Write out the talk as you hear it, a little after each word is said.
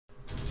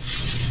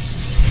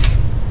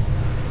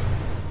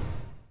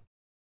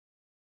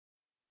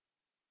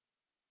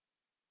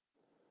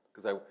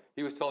because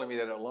he was telling me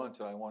that at lunch,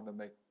 and I wanted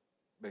to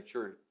make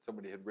sure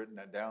somebody had written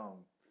that down.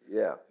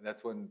 Yeah. And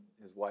that's when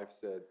his wife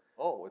said,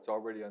 "Oh, it's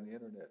already on the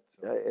internet."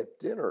 So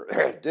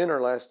At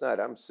dinner last night,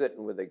 I'm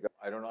sitting with a guy.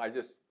 I don't know. I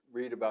just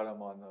read about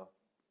him on the.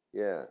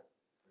 Yeah,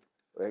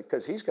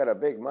 because he's got a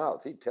big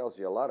mouth. He tells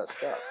you a lot of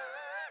stuff.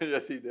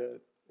 Yes, he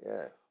does.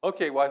 Yeah.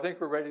 Okay, well, I think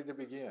we're ready to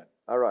begin.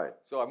 All right.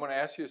 So I'm going to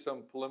ask you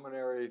some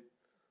preliminary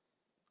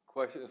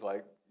questions,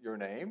 like your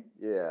name.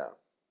 Yeah.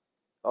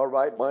 All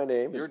right. My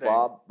name is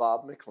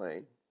Bob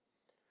McLean.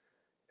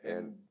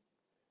 And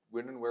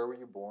when and where were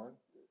you born?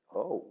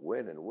 Oh,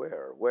 when and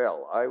where?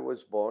 Well, I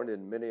was born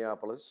in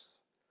Minneapolis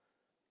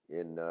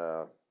in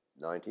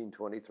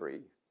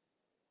 1923.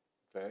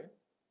 Okay.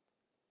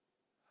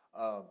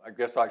 I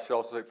guess I should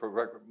also say for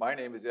record, my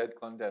name is Ed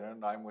Clendenin,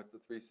 and I'm with the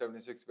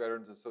 376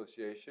 Veterans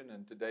Association,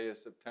 and today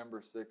is September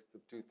 6th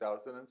of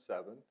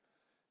 2007,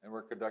 and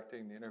we're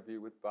conducting the interview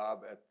with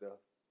Bob at the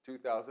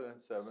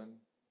 2007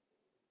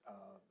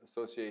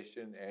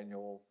 Association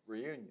Annual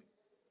Reunion.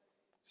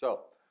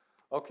 So,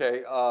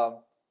 okay,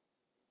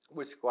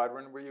 which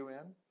squadron were you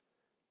in?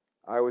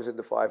 I was in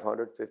the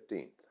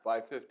 515th.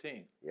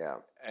 515. Yeah.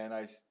 And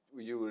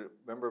you were a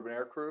member of an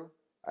air crew?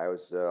 I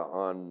was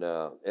on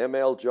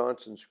M.L.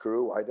 Johnson's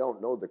crew. I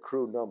don't know the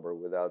crew number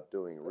without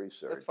doing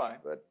research. That's fine.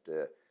 But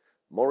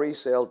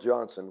Maurice L.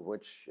 Johnson,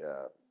 which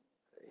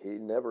he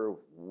never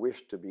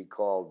wished to be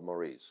called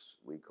Maurice.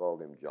 We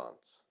called him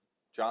Johns.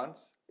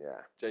 Johns?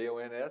 Yeah.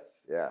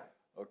 J-O-N-S? Yeah.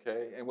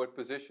 Okay. And what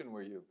position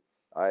were you?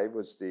 I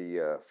was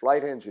the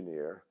flight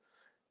engineer,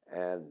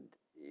 and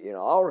in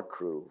our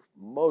crew,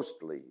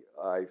 mostly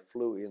I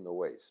flew in the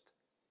waist,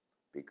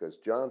 because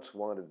Johns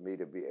wanted me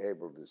to be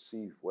able to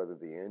see whether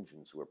the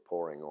engines were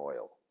pouring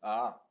oil.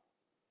 Ah,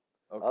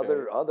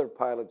 okay. Other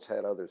pilots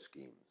had other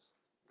schemes.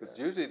 Because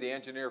usually the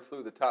engineer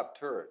flew the top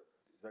turret.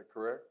 Is that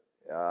correct?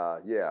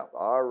 Yeah,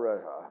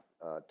 our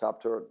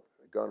top turret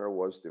gunner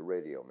was the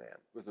radio man.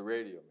 Was the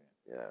radio man.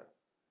 Yeah.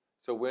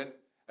 So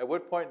at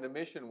what point in the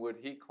mission would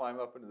he climb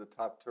up into the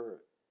top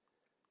turret?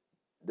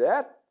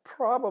 That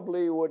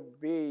probably would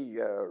be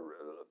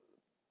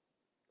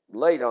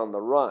late on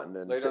the run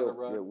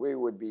until we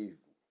would be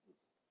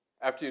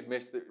after you'd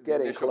missed the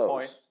getting initial close.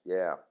 Point?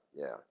 Yeah.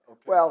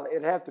 Okay. Well,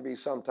 it'd have to be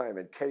sometime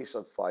in case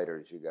of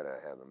fighters. You got to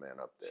have a man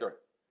up there. Sure.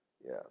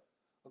 Yeah.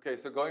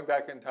 Okay, so going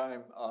back in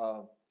time,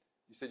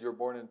 you said you were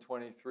born in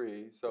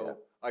 23. So yeah.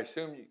 I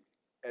assume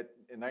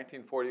in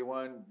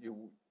 1941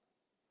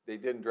 they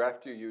didn't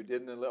draft you. You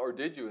didn't enlist, or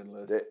did you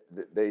enlist?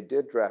 They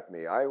did draft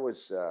me. I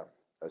was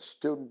a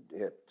student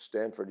at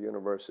Stanford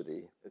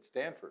University. At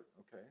Stanford,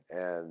 okay.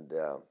 And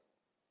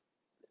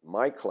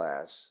my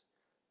class,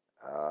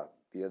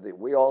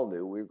 we all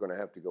knew we were going to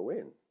have to go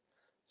in.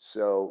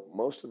 So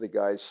most of the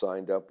guys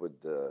signed up with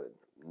the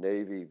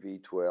Navy,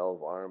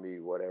 V-12, Army,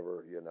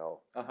 whatever,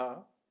 Uh-huh.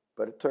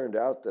 But it turned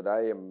out that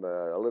I am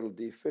a little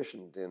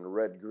deficient in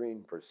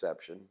red-green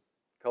perception.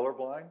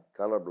 Colorblind?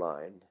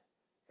 Colorblind.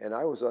 And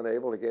I was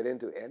unable to get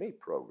into any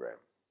program.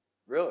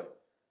 Really?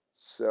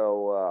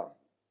 So,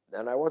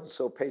 and I wasn't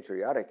so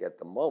patriotic at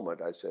the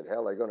moment. I said,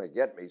 hell, they're going to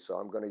get me, so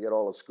I'm going to get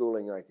all the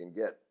schooling I can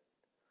get.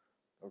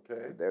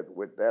 Okay.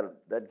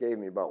 That gave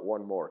me about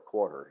one more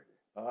quarter.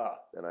 Ah.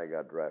 Then I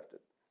got drafted.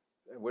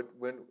 And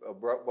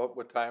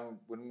what time,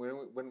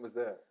 when was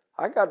that?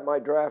 I got my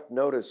draft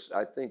notice,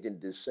 I think, in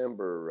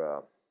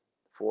December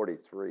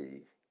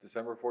 43.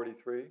 December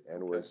 43?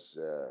 And was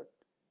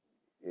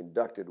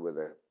inducted with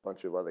a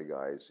bunch of other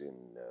guys in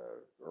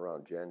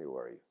around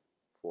January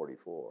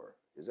 44.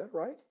 Is that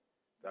right?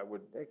 That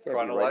would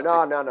right.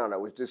 No. It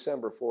was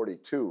December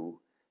 42,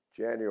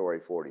 January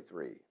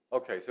 43.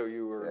 Okay, so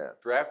you were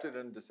drafted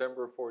in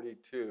December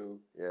 42.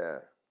 Yeah.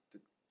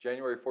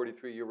 January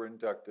 43, you were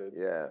inducted.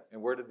 Yeah. And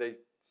where did they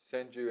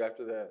send you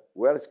after that?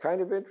 Well, it's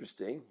kind of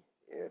interesting,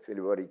 if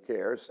anybody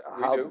cares,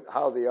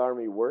 how the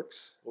Army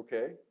works.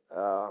 Okay.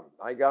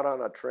 I got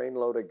on a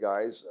trainload of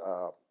guys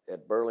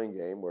at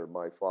Burlingame, where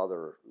my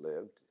father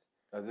lived.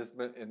 This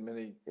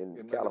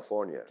in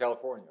California.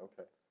 California,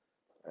 okay.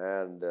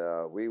 And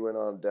we went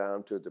on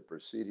down to the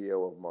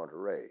Presidio of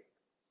Monterey.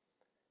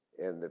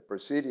 And the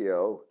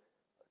Presidio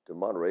to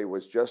Monterey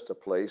was just a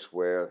place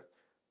where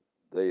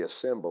they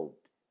assembled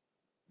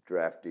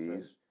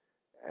draftees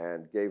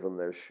and gave them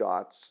their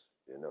shots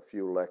and a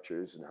few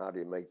lectures and how do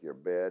you make your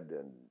bed,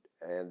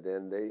 and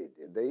then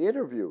they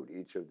interviewed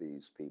each of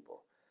these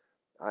people.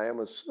 I am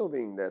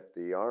assuming that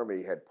the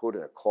Army had put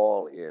a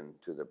call in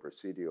to the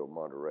Presidio of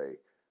Monterey.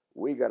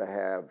 We got to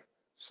have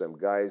some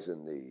guys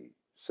in the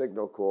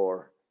Signal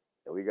Corps,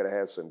 and we got to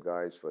have some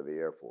guys for the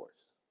Air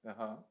Force.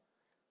 Uh-huh.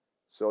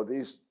 So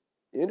these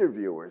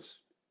interviewers,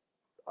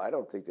 I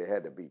don't think they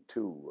had to be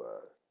too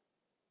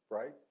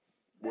right.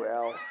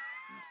 Well,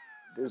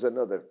 there's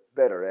another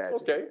better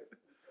adjective. Okay.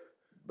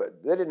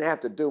 But they didn't have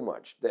to do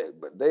much.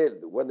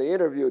 When they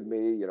interviewed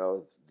me,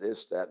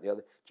 this, that, and the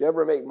other. Did you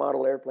ever make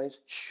model airplanes?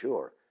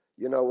 Sure.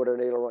 You know what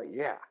an aileron?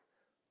 Yeah.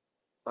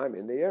 I'm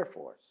in the Air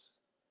Force.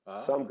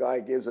 Ah. Some guy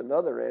gives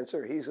another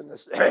answer. He's in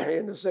the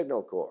in the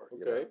Signal Corps.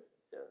 Okay.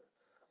 Yeah.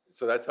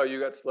 So that's how you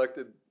got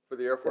selected for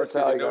the Air Force?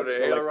 That's how Did I you know got what an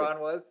selected. aileron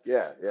was?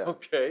 Yeah, yeah.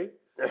 Okay.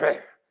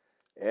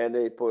 And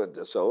they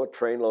so a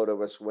trainload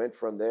of us went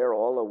from there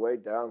all the way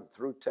down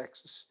through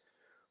Texas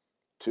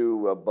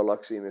to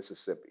Biloxi,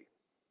 Mississippi.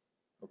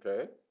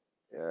 Okay.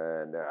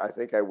 And I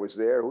think I was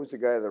there. Who's the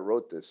guy that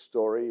wrote the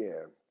story?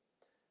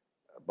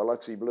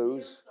 Biloxi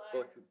Blues?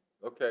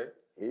 Okay.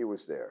 He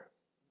was there.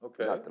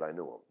 Okay. Not that I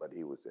knew him, but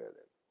he was there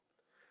then.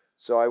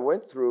 So I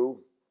went through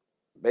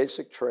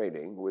basic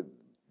training with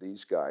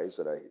these guys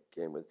that I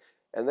came with,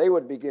 and they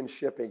would begin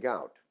shipping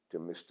out to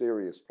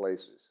mysterious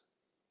places,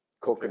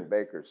 Cook and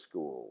Baker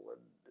School,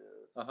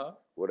 and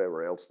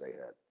whatever else they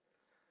had.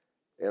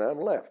 And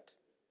I'm left.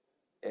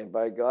 And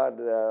by God,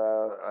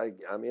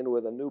 I'm in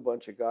with a new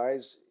bunch of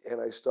guys, and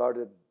I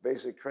started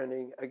basic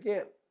training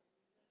again.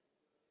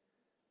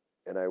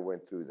 And I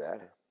went through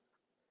that.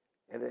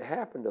 And it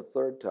happened a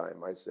third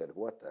time. I said,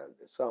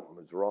 something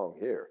was wrong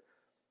here.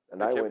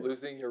 And I kept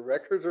losing your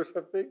records or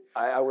something?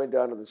 I went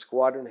down to the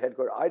squadron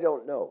headquarters. I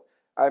don't know.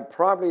 I'm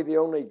probably the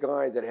only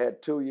guy that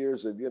had 2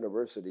 years of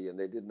university, and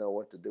they didn't know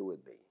what to do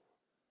with me.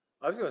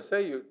 I was going to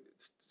say,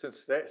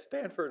 since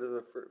Stanford is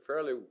a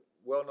fairly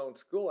well-known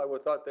school, I would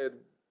have thought they'd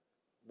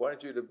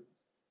wanted you to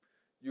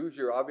use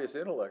your obvious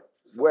intellect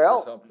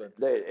or something.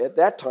 At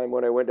that time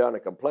when I went down to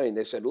complain,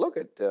 they said, look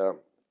at,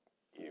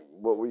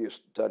 what were you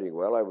studying?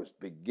 Well, I was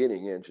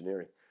beginning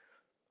engineering.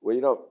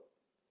 Well,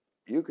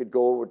 you could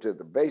go over to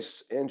the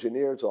base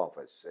engineer's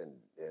office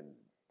and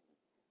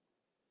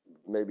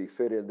maybe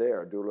fit in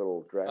there, do a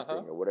little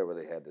drafting or whatever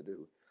they had to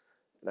do.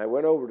 And I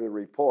went over to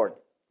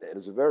report. It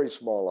was a very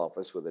small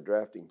office with a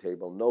drafting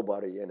table,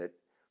 nobody in it.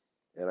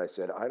 And I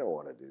said, I don't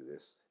want to do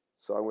this.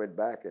 So I went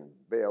back and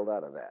bailed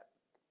out of that.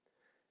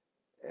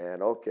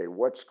 And okay,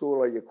 what school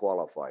are you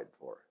qualified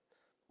for?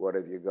 What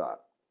have you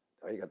got?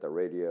 Oh, you got the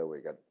radio, we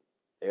got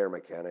air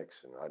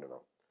mechanics, and I don't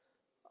know.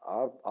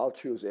 I'll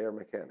choose air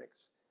mechanics.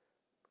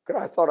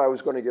 Because I thought I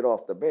was going to get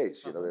off the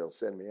base, they'll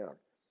send me out.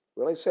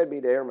 Well, they sent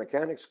me to air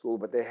mechanics school,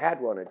 but they had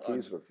one at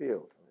Keesler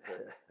Field.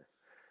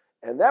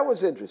 And that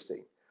was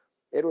interesting.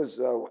 It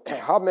was,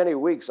 how many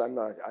weeks, I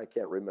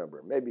can't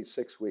remember, maybe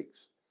 6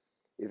 weeks.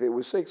 If it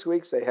was 6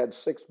 weeks, they had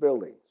 6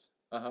 buildings.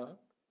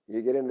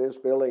 You get into this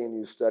building and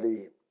you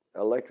study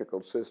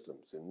electrical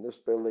systems. In this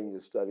building, you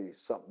study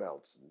something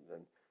else,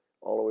 and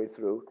all the way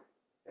through,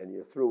 and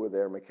you're through with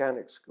air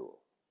mechanics school.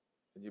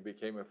 And you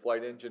became a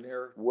flight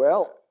engineer?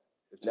 Well,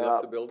 you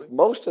left the building?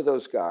 Most of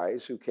those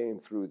guys who came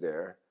through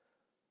there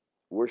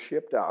were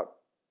shipped out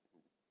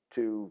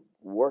to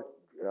work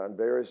on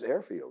various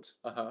airfields,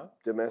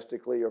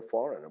 domestically or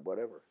foreign or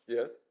whatever.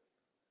 Yes.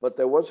 But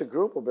there was a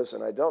group of us,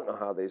 and I don't know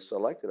how they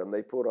selected them.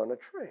 They put on a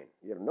train.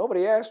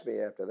 Nobody asked me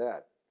after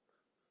that.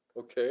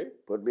 Okay.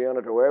 Put me on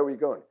a train. Where are we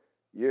going?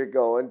 You're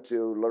going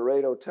to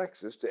Laredo,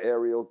 Texas, to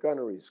aerial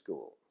gunnery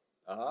school.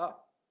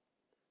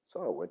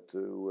 So I went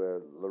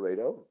to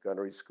Laredo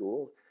Gunnery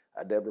School.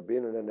 I'd never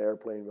been in an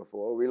airplane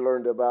before. We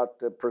learned about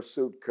the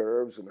pursuit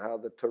curves and how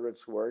the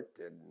turrets worked,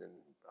 and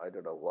I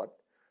don't know what.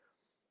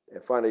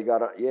 And finally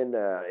got in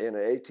an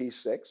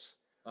AT-6.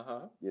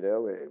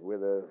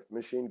 With a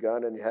machine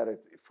gun, and you had to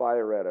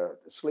fire at a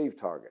sleeve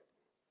target.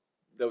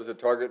 That was a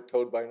target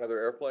towed by another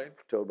airplane?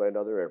 Towed by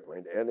another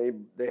airplane.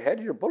 And they had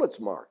your bullets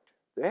marked.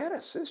 They had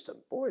a system.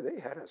 Boy, they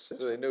had a system.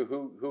 So they knew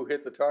who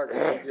hit the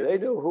target? They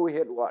knew who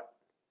hit what.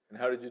 And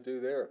how did you do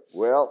there?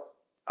 Well,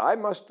 I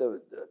must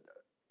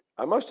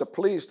have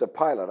pleased the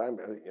pilot.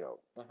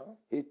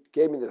 He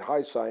gave me the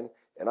high sign,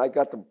 and I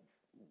got the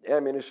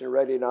ammunition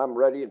ready, and I'm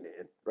ready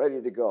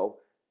to go.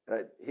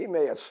 And he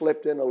may have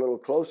slipped in a little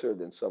closer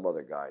than some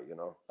other guy,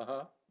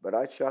 But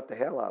I shot the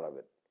hell out of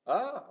it.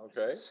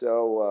 Okay.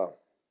 So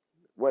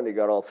when they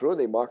got all through,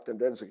 they marked them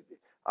down.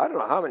 I don't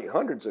know how many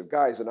hundreds of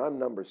guys, and I'm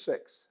number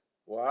 6.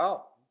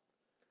 Wow.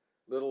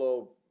 Little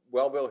old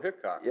Well-Bill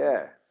Hickok.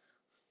 Yeah.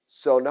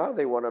 So now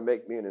they want to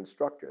make me an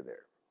instructor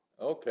there.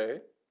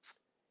 Okay.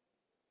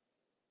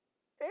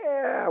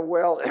 Yeah,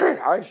 well,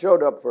 I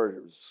showed up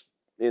for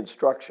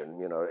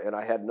instruction, and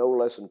I had no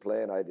lesson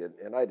plan. I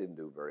didn't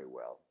do very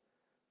well.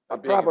 I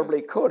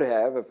probably could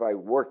have if I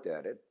worked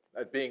at it.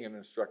 At being an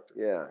instructor.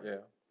 Yeah.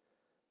 Yeah.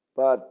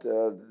 But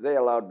they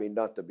allowed me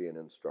not to be an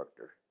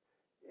instructor.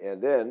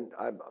 And then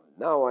I'm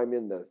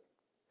in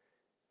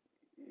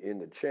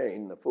the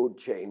chain, the food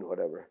chain,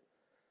 whatever.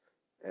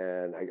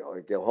 And I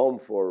go home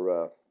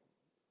for,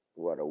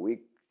 a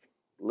week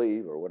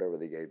leave or whatever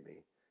they gave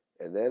me.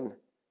 And then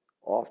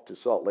off to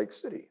Salt Lake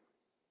City.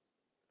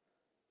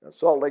 Now,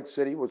 Salt Lake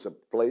City was a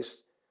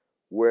place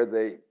where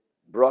they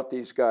brought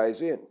these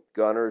guys in,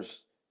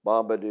 gunners,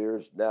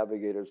 bombardiers,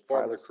 navigators,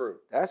 pilots. Formed the crew.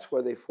 That's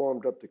where they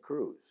formed up the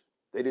crews.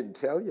 They didn't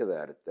tell you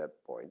that at that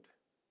point.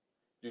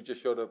 You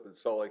just showed up in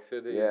Salt Lake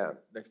City. Yeah. And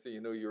next thing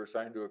you knew, you were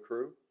assigned to a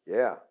crew.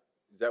 Yeah.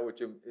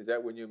 Is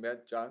that when you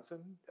met Johnson?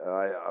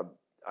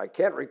 I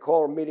can't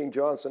recall meeting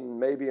Johnson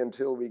maybe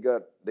until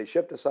they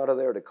shipped us out of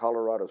there to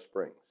Colorado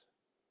Springs.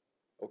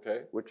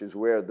 Okay. Which is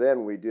where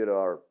then we did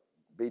our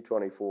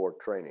B-24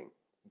 training.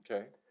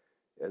 Okay.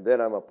 And then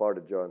I'm a part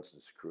of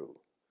Johnson's crew.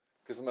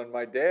 Because when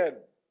my dad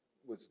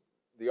was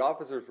the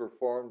officers were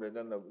formed, and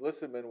then the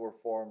enlisted men were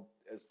formed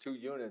as two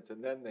units,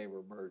 and then they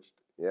were merged.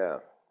 Yeah.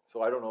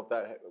 So I don't know if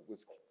that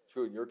was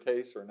true in your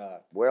case or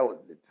not. Well,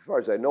 as far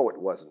as I know, it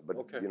wasn't. But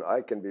Okay. you know,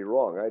 I can be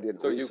wrong. I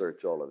didn't So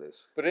research all of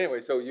this. But anyway,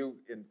 so you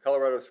in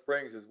Colorado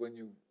Springs is when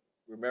you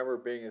remember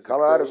being as a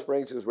Colorado crew?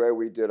 Springs is where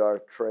we did our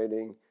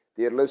training.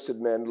 The enlisted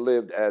men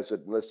lived as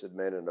enlisted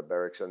men in the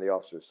barracks, and the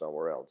officers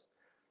somewhere else.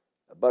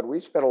 But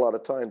we spent a lot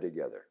of time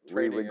together.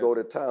 Training we would go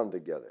as- to town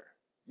together.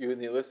 You and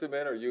the enlisted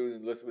men, or you and the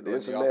enlisted men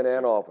Enlisted and the men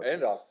and officers? officers.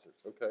 And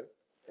officers, okay.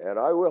 And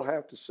I will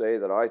have to say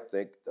that I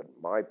think that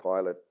my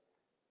pilot,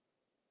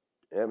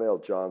 M.L.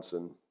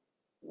 Johnson,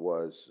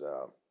 was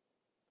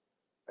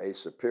a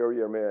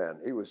superior man.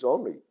 He was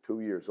only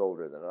 2 years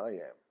older than I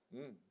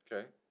am.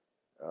 Okay.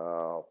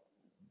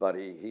 But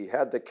he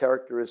had the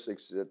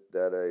characteristics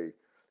that a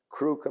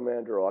crew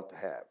commander ought to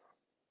have.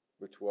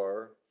 Which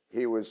were?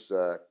 He was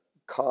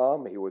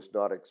calm. He was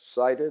not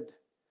excited.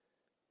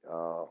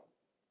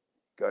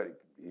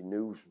 He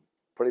knew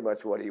pretty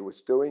much what he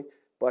was doing.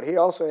 But he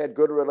also had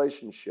good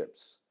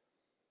relationships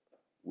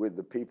with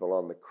the people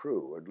on the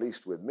crew, at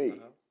least with me.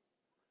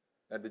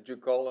 Now, did you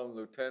call him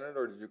Lieutenant,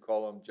 or did you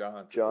call him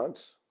Johns?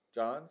 Johns.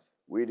 Johns?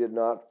 We did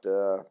not,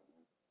 there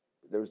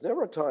was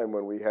never a time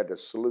when we had to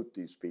salute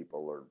these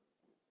people, or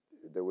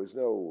there was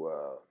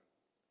no,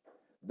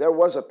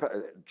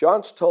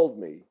 Johns told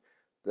me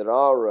that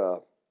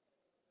our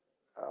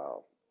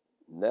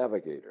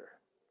navigator,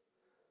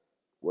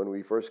 when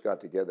we first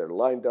got together,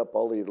 lined up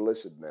all the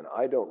enlisted men.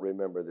 I don't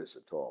remember this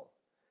at all.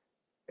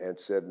 And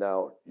said,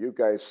 now, you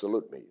guys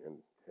salute me. And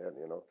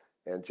you know,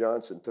 and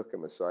Johnson took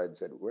him aside and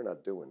said, we're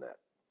not doing that.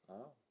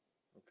 Oh,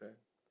 okay.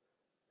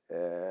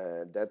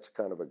 And that's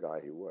kind of a guy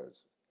he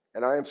was.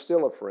 And I am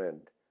still a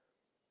friend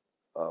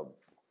of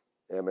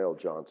M.L.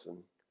 Johnson.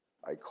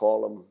 I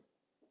call him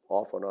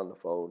often on the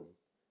phone,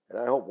 and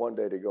I hope one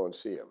day to go and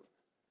see him.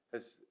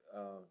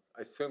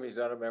 I assume he's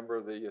not a member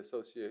of the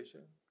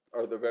association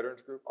or the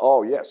Veterans Group?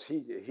 Oh, yes,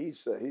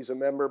 he's a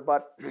member,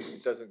 but He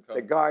doesn't come.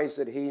 the guys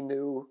that he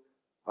knew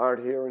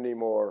aren't here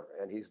anymore,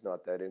 and he's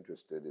not that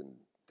interested in.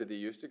 Did he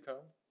used to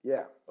come?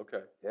 Yeah.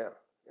 Okay. Yeah.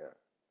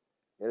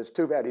 And it's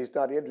too bad he's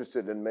not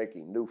interested in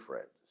making new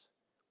friends,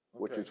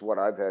 which Okay. is what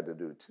I've had to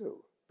do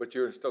too. But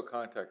you're in still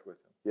contact with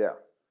him? Yeah.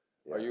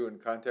 Are you in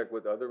contact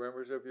with other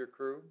members of your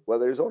crew? Well,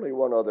 there's only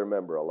one other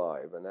member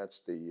alive, and that's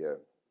the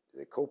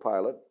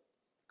co-pilot,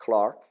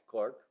 Clark.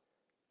 Clark?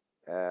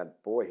 And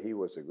boy, he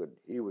was a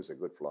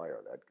good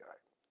flyer, that guy.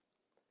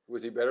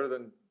 Was he better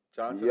than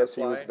Johnson? Yes, at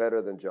he was flying?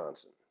 better than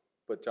Johnson.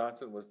 But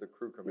Johnson was the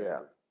crew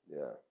commander.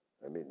 Yeah.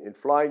 I mean, in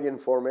flying in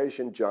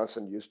formation,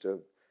 Johnson used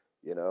to,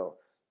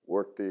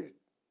 work to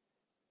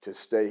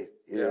stay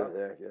here and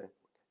there. Yeah.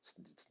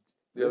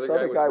 This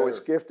other guy was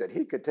gifted.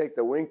 He could take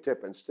the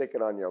wingtip and stick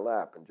it on your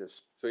lap and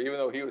just. So even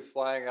though he was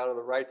flying out of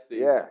the right seat?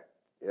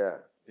 Yeah.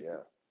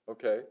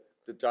 Okay.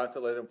 Did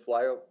Johnson let him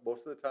fly out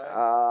most of the time?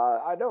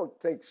 I don't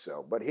think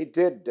so, but he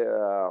did.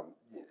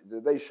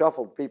 They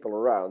shuffled people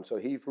around, so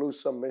he flew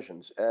some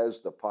missions as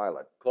the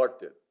pilot. Clark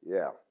did?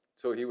 Yeah.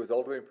 So he was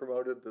ultimately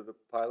promoted to the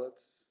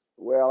pilot's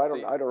Well, I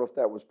seat? don't know if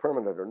that was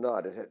permanent or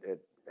not.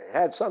 It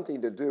had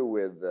something to do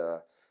with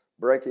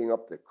breaking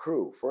up the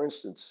crew. For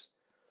instance,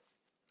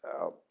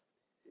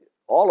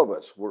 all of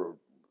us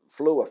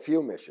flew a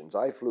few missions.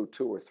 I flew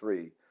 2 or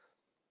 3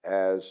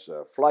 as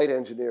a flight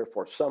engineer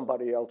for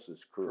somebody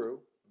else's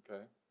crew.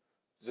 Okay.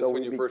 Is this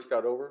when you first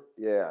got over?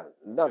 Yeah,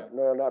 not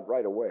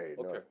right away.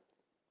 Okay. No,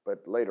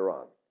 but later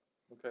on.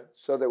 Okay.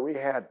 So that we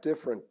had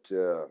different,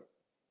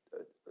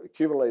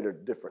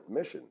 accumulated different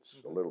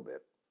missions a little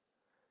bit.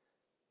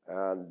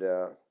 And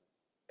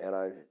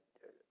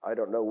I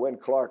don't know when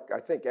Clark, I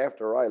think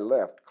after I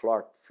left,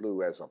 Clark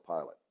flew as a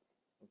pilot.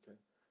 Okay.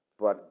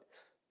 But,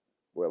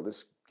 well,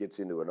 this gets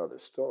into another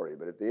story,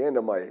 but at the end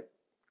of my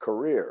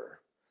career,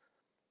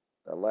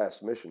 the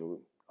last mission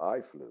I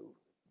flew,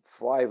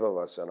 5 of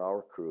us on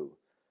our crew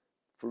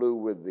flew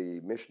with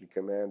the mission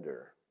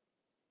commander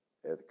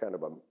as kind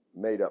of a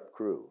made-up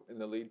crew. In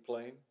the lead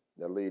plane?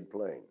 The lead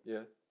plane.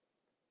 Yes.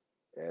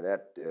 And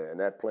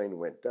that plane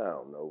went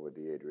down over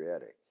the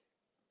Adriatic.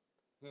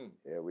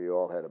 Yeah, we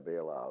all had to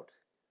bail out.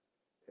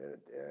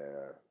 And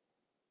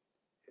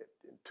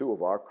 2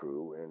 of our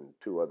crew and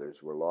 2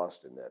 others were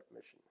lost in that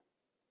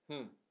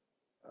mission.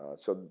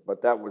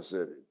 But that was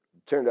it.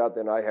 Turned out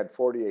then I had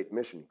 48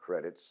 mission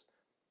credits,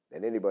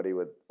 and anybody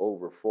with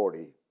over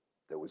 40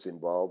 that was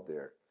involved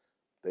there,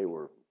 they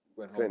were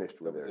finished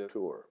with their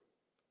tour.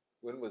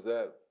 When was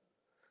that?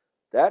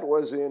 That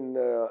was in,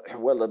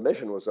 well, the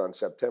mission was on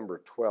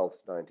September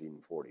 12th,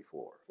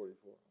 1944.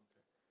 44.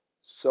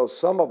 So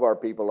some of our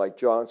people, like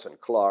Johnson,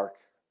 Clark,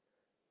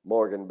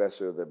 Morgan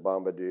Besser, the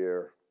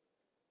bombardier,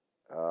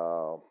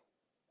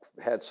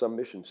 had some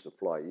missions to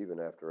fly even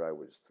after I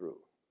was through.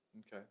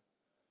 Okay.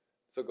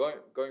 So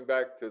going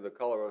back to the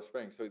Colorado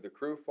Springs, so the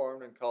crew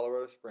formed in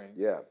Colorado Springs.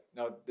 Yeah.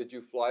 Now, did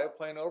you fly a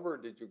plane over, or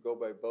did you go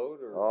by boat?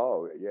 Or?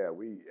 Oh, yeah.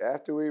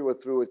 After we were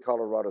through with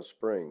Colorado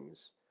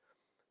Springs,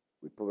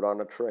 we put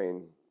on a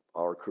train,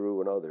 our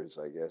crew and others,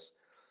 I guess,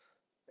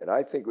 And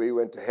I think we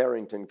went to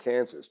Harrington,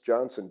 Kansas.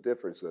 Johnson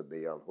differs with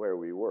me on where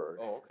we were.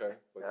 Oh, okay.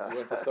 But you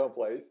went to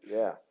someplace.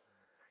 Yeah.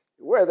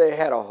 Where they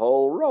had a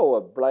whole row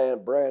of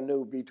brand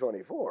new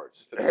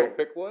B-24s. Did you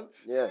pick one?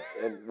 Yeah.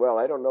 And, well,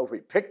 I don't know if we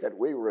picked it.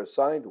 We were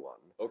assigned one.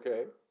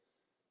 Okay.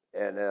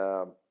 And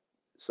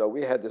so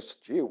we had this,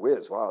 gee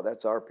whiz, wow,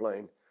 that's our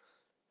plane.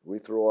 We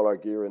threw all our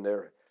gear in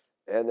there.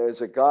 And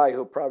there's a guy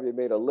who probably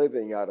made a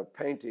living out of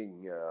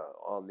painting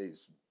on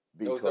these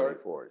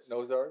B-24s.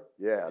 Nose art?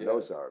 Yeah, Yes.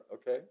 nose art.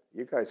 Okay.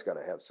 You guys got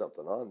to have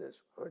something on this.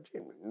 Oh, gee,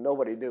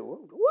 nobody knew.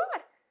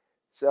 What?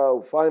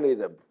 So finally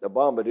the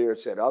bombardier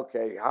said,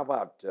 okay, how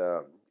about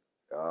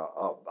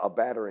a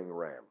battering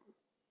ram?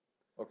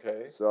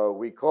 Okay. So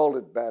we called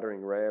it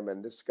battering ram,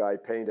 and this guy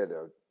painted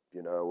a,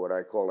 what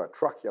I call a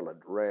truculent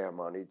ram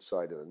on each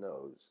side of the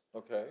nose.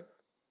 Okay.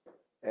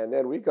 And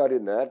then we got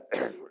in that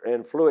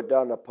and flew it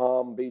down to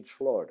Palm Beach,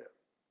 Florida.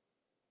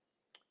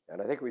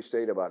 And I think we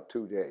stayed about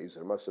 2 days.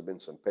 There must have been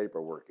some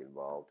paperwork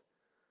involved.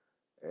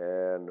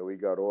 And we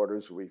got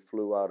orders. We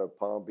flew out of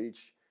Palm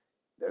Beach.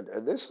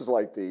 And this is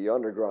like the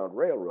Underground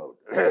Railroad.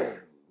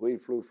 We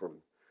flew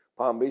from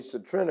Palm Beach to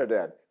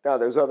Trinidad. Now,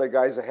 there's other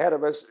guys ahead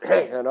of us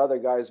and other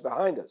guys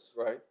behind us.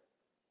 Right.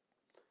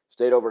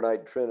 Stayed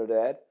overnight in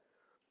Trinidad.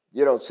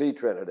 You don't see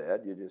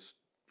Trinidad.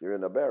 You're in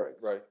the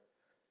barracks. Right.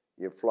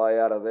 You fly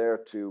out of there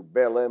to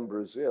Belém,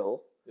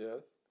 Brazil,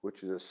 Yes.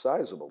 which is a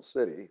sizable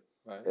city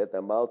Right. at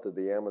the mouth of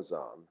the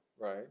Amazon,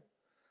 Right.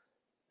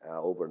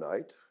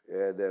 overnight.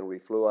 And then we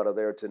flew out of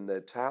there to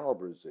Natal,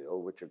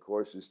 Brazil, which, of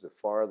course, is the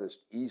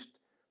farthest east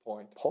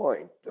point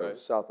of Right.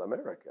 South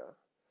America.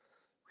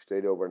 We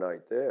stayed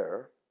overnight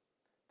there.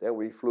 Then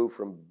we flew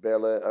from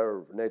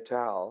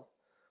Natal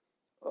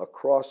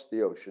across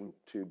the ocean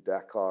to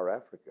Dakar,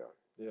 Africa.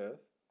 Yes.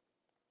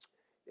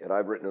 And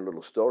I've written a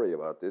little story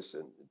about this.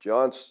 And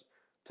John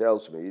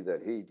tells me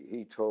that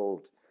he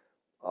told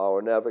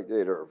our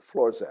navigator,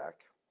 Florzak,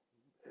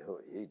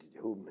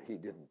 whom he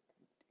didn't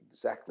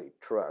exactly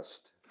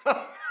trust.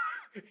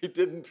 He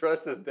didn't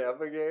trust his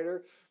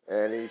navigator?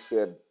 And he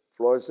said,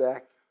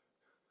 Florzak,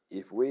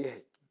 if we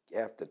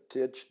have to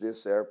ditch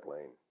this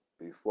airplane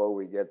before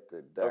we get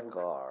to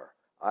Dakar,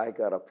 I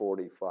got a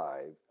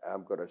 .45.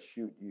 I'm going to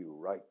shoot you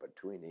right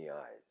between the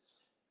eyes.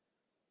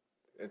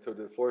 And so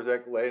did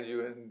Florzak land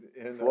you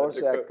in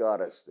Florzak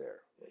got us there.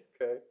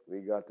 Okay.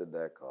 We got to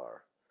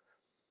Dakar.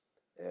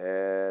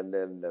 And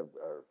then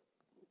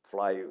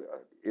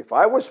if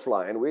I was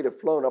flying, we'd have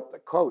flown up the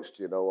coast,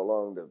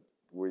 along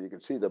where you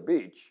could see the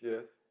beach.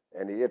 Yes.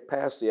 And you get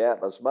past the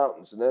Atlas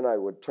Mountains, and then I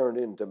would turn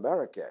into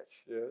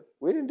Marrakesh. Yes.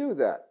 We didn't do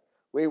that.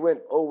 We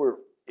went over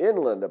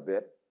inland a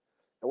bit,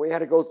 and we had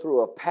to go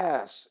through a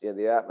pass in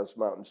the Atlas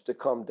Mountains to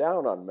come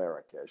down on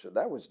Marrakesh, and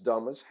that was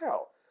dumb as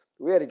hell.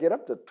 We had to get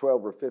up to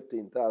 12 or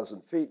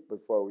 15,000 feet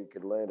before we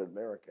could land at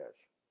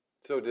Marrakesh.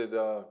 So did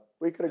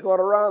we could have gone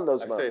around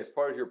those mountains. I say, as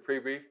part of your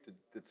pre-brief,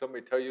 did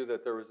somebody tell you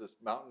that there was this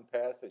mountain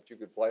pass that you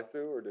could fly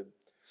through, or did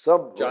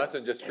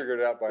Johnson just figure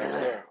it out by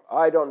himself?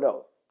 I don't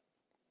know.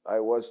 I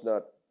was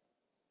not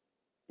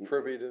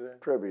privy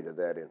to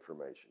that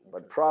information,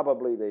 but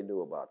probably they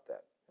knew about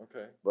that.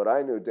 Okay. But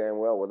I knew damn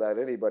well, without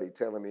anybody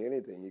telling me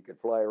anything, you could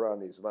fly around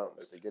these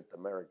mountains to get to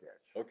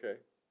Marrakesh. Okay.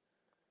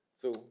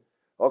 So.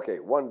 Okay,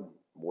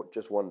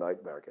 just one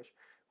night, Marrakesh.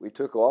 We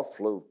took off,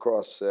 flew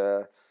across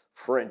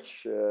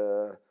French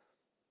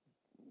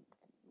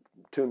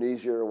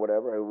Tunisia or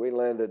whatever, and we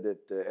landed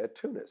at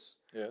Tunis.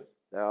 Yes.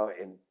 Now,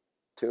 in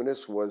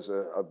Tunis was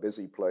a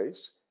busy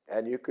place,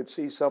 and you could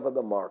see some of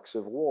the marks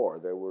of war.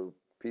 There were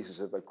pieces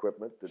of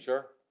equipment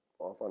Sure.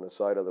 off on the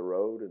side of the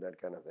road and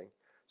that kind of thing.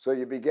 So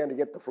you began to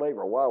get the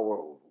flavor.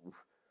 Wow,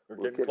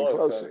 we're getting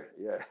closer.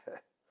 Yeah.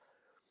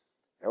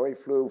 And we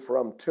flew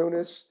from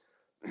Tunis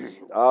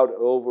out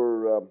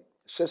over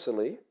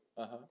Sicily,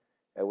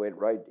 and went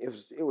right.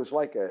 It was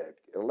like a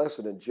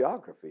lesson in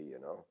geography,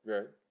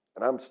 Right.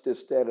 And I'm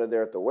just standing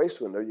there at the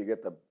waist window. You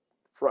get the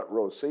front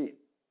row seat.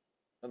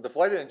 And the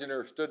flight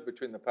engineer stood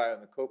between the pilot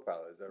and the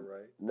co-pilot. Is that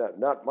right?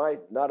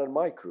 Not in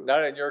my crew.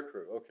 Not in your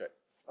crew. Okay.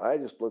 I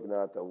just looking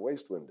out the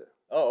waist window.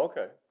 Oh,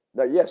 okay.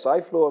 Now, yes,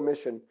 I flew a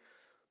mission,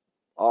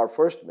 our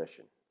first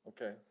mission.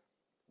 Okay.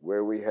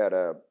 Where we had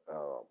an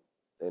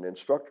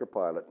instructor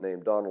pilot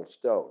named Donald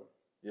Stone.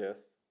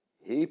 Yes.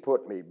 He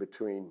put me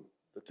between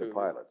the two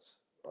pilots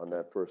on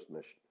that first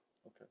mission.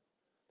 Okay.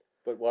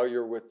 But while you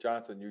were with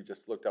Johnson, you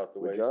just looked out the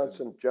way.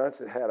 Johnson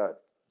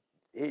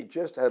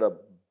just had a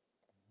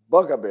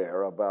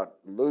bugbear about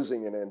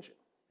losing an engine.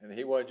 And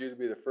he wanted you to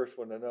be the first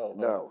one to know.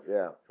 Huh? No,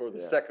 yeah. Or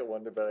the second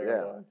one, depending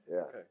on.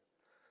 Yeah.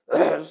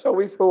 Okay. So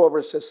we flew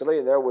over Sicily,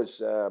 and there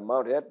was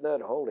Mount Etna,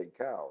 and holy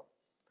cow.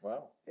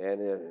 Wow.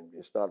 And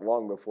it's not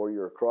long before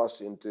you're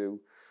across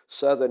into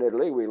southern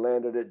Italy. We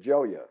landed at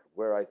Gioia,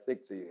 where I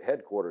think the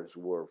headquarters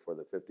were for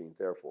the 15th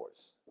Air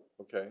Force.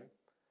 Okay.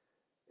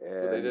 And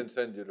so they didn't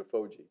send you to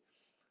Foggia?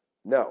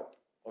 No.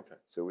 Okay.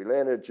 So we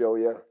landed at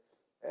Gioia,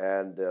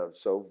 and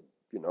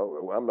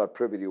I'm not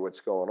privy to what's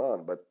going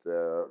on, but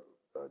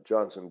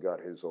Johnson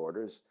got his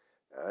orders.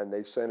 and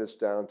they sent us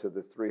down to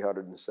the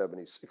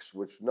 376,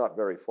 which is not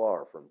very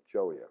far from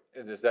Joya.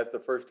 And is that the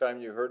first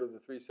time you heard of the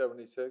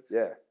 376?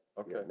 Yeah.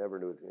 Okay. Yeah, never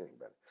knew anything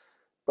about it.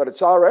 But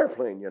it's our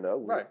airplane, you know.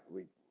 Right.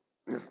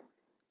 The,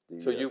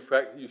 So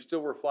you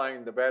still were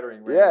flying the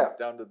battering ram Yeah.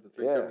 down to the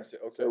 376?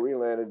 Yeah. Okay. So we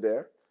landed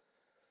there,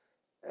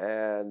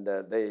 and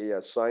they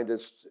assigned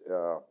us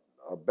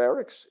a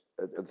barracks.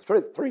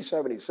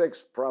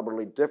 376,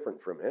 probably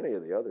different from any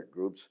of the other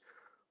groups,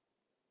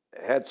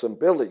 had some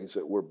buildings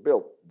that were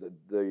built.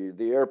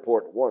 The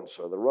airport once,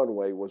 or the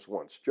runway was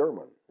once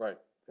German. Right.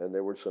 And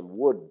there were some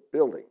wood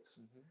buildings.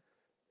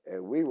 Mm-hmm.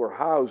 And we were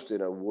housed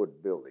in a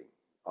wood building.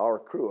 Our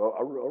crew,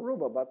 a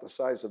room about the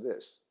size of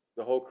this.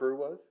 The whole crew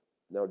was?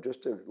 No,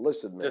 just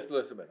enlisted men. Just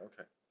enlisted men,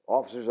 okay.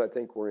 Officers, I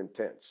think, were in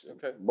tents.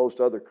 Okay.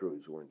 Most other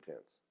crews were in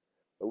tents.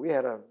 But we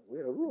had a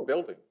room.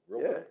 Building.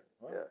 Real Yeah. building.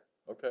 Wow. Yeah.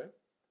 Okay.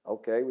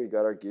 Okay, we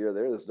got our gear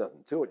there. There's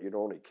nothing to it. You're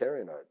only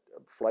carrying a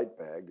flight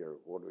bag, or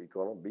what do we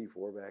call them,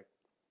 B4 bag.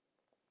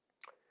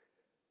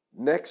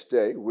 Next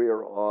day, we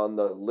are on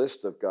the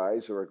list of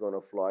guys who are going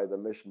to fly the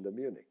mission to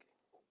Munich.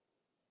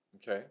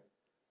 Okay.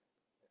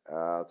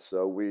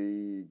 So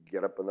we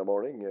get up in the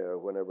morning,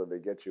 whenever they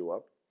get you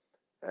up,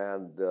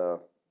 and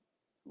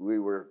we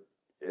were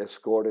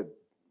escorted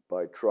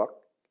by truck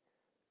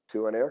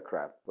to an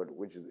aircraft, but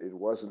it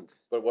wasn't.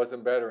 But it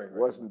wasn't battering ram.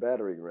 It wasn't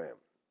battering ram.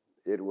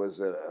 It was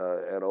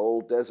an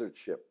old desert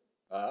ship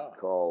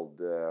called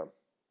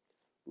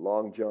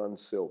Long John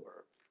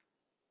Silver.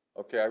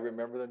 Okay, I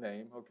remember the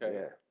name. Okay.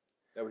 Yeah.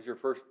 That was your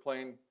first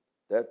plane?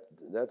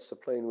 That's the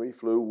plane we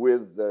flew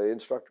with the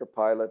instructor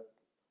pilot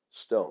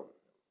Stone.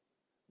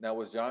 Now,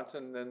 was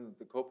Johnson then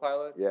the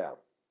co-pilot? Yeah.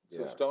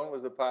 So yeah. Stone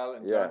was the pilot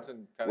and Yeah.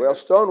 Johnson kind of... Well,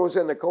 Stone was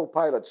in the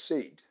co-pilot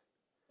seat.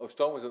 Oh,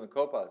 Stone was in the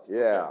co-pilot seat.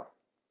 Yeah. Okay.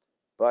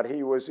 But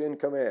he was in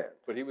command.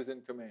 But he was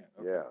in command.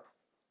 Okay. Yeah.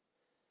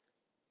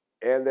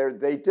 And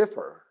they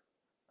differ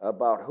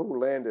about who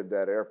landed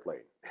that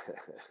airplane.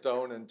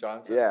 Stone and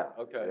Johnson? Yeah.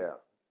 Okay. Yeah.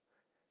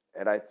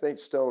 And I think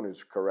Stone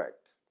is correct.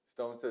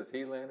 Stone says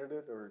he landed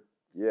it, or?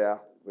 Yeah.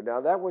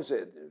 Now, that was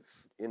it.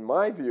 In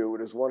my view,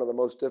 it was one of the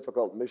most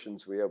difficult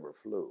missions we ever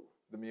flew.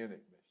 The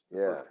Munich mission. The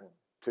Yeah.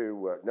 first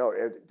one. No,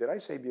 did I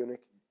say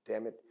Munich?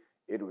 Damn it.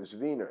 It was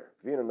Vienna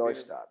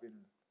Neustadt. Vienna.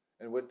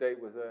 And what date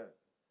was that?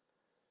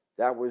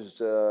 That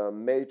was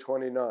May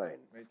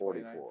 29, May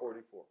 44. 29,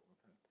 44. Okay.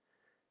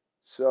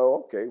 So,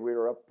 okay, we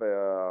were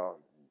up.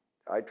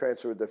 I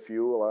transferred the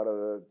fuel out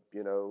of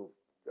the,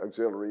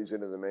 auxiliaries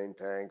into the main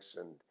tanks,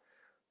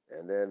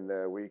 and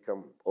then we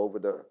come over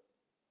the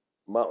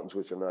mountains,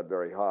 which are not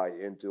very high,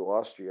 into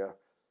Austria,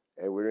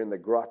 and we're in the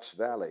Graz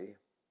Valley.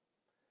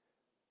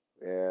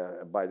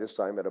 By this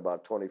time, at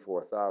about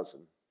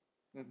 24,000,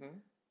 Mm-hmm.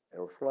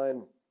 and we're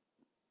flying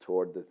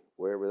toward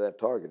wherever that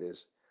target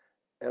is,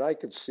 and I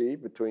could see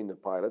between the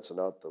pilots and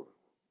out the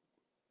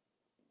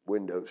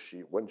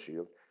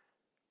windshield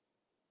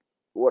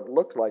what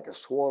looked like a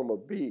swarm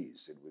of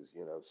bees. It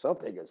was,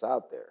 something is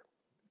out there.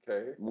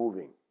 Okay.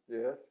 Moving.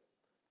 Yes.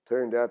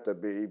 Turned out to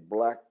be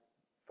black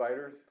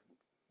Fighters?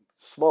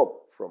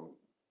 smoke from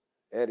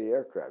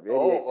anti-aircraft.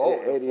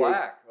 The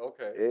flak.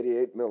 Okay.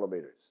 88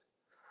 millimeters.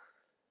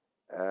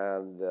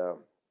 And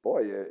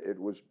boy, it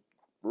was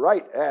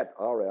right at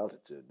our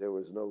altitude. There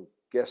was no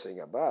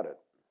guessing about it.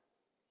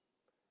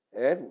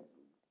 And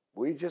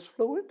we just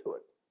flew into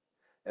it.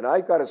 And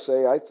I got to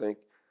say, I think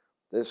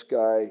this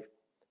guy,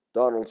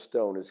 Donald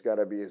Stone, has got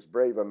to be as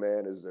brave a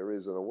man as there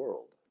is in the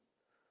world.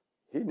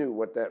 He knew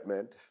what that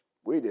meant.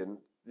 We didn't.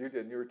 You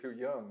didn't. You were too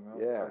young. Huh?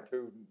 Yeah. Or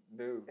too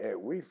new.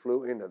 And we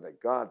flew into the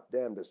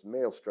goddamnedest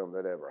maelstrom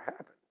that ever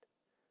happened.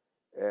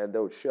 And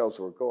those shells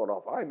were going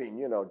off. I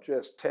mean,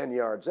 just 10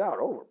 yards out,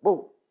 over,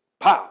 boom,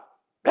 pow,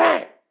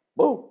 bang,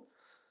 boom.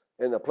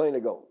 And the plane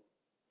would go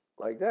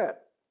like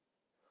that.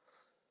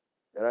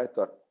 And I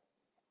thought,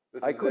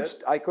 I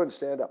couldn't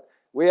stand up.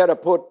 We had to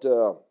put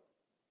a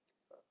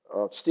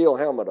steel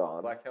helmet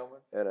on. Black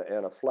helmet?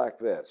 And a flak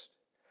vest.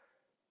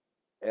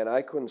 And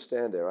I couldn't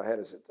stand there. I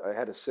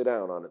had to sit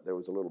down on it. There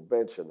was a little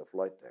bench on the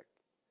flight deck.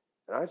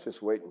 And I was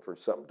just waiting for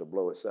something to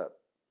blow us up.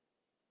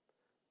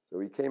 So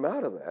we came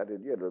out of that.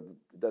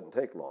 It doesn't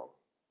take long.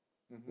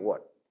 Mm-hmm.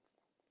 What?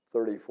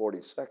 30,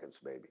 40 seconds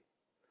maybe.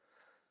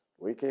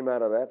 We came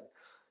out of that.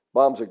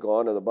 Bombs are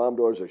gone and the bomb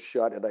doors are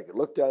shut. And I could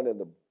look down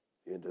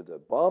into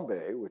the bomb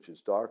bay, which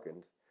is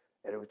darkened,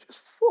 and it was just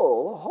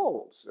full of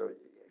holes. So it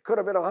could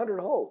have been 100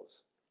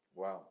 holes.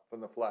 Wow,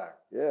 from the flak.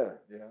 Yeah.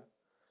 Yeah.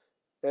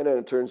 And then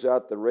it turns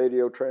out the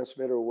radio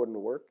transmitter wouldn't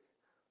work.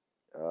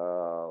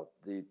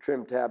 The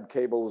trim tab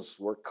cables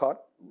were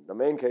cut. The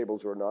main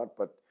cables were not,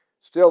 but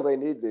still they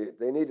need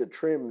to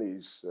trim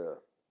these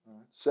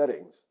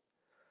settings.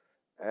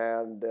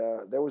 And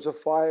there was a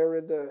fire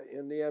in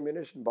the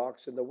ammunition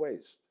box in the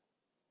waist.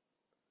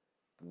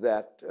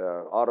 That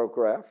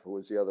Autograph, who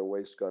was the other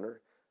waist gunner,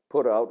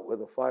 put out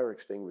with a fire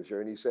extinguisher,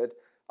 and he said,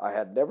 I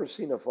had never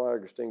seen a fire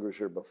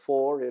extinguisher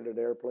before in an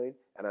airplane,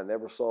 and I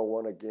never saw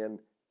one again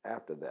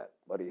after that.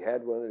 But he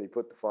had one, and he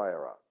put the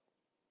fire out.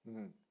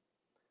 Mm-hmm.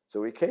 So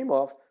we came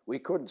off. We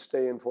couldn't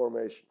stay in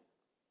formation.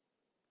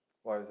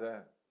 Why is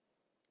that?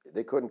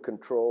 They couldn't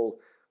control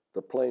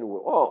the plane.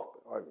 Oh,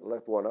 I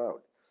left one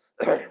out.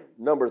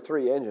 Number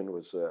 3 engine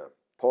was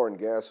pouring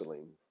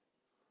gasoline.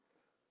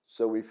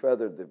 So we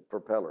feathered the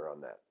propeller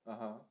on that.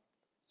 Uh-huh.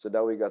 So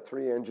now we got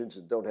 3 engines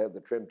that don't have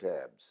the trim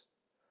tabs.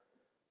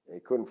 He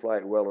couldn't fly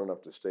it well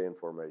enough to stay in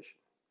formation.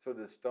 So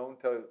did Stone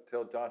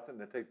tell Johnson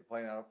to take the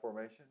plane out of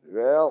formation?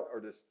 Well, Or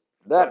just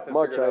that Johnson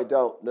much figured I out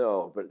don't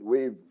know, but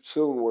we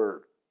soon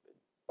were.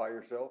 by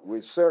yourself?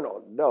 We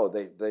certainly no.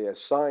 They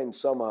assigned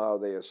somehow.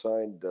 They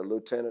assigned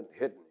Lieutenant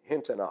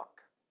Hintonock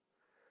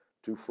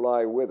to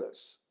fly with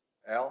us.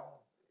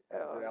 Al? Is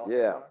it Al Yeah,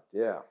 Hintonock?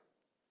 yeah.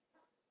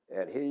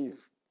 And he,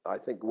 I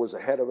think, was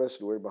ahead of us,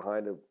 and we were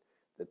behind him.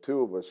 The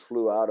 2 of us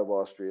flew out of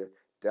Austria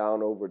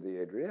down over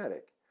the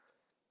Adriatic.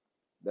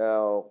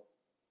 Now,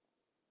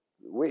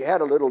 we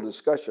had a little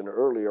discussion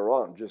earlier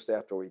on, just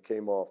after we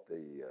came off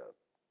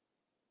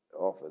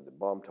of the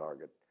bomb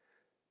target,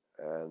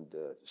 and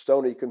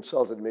Stoney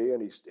consulted me,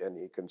 and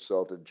he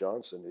consulted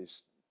Johnson.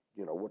 He's,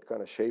 what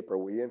kind of shape are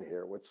we in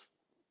here?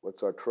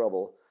 What's our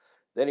trouble?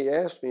 Then he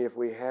asked me if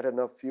we had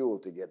enough fuel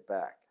to get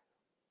back.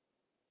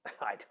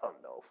 I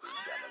don't know if we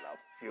got enough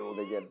fuel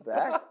to get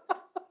back.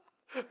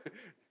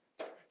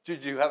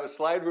 Did you have a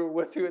slide rule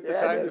with you at the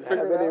I time to didn't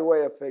figure have it any out?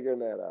 way of figuring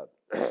that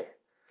out.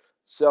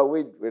 So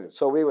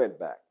we went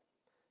back.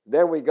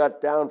 Then we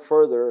got down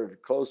further,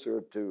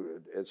 closer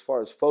to as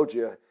far as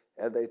Foggia,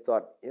 and they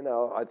thought,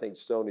 I think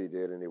Stoney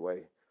did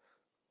anyway,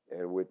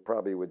 and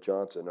probably with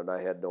Johnson, and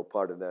I had no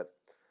part in that.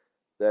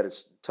 That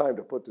it's time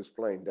to put this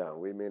plane down.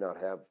 We may not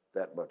have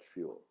that much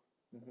fuel.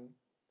 Mm-hmm.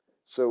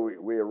 So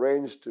we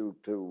arranged to,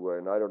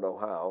 and I don't know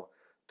how,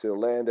 to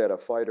land at a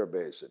fighter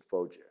base at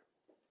Foggia.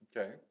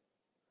 Okay.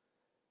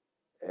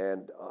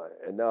 And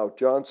now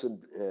Johnson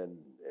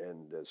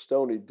and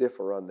Stoney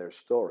differ on their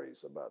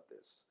stories about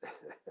this.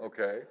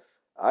 Okay.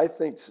 I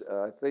think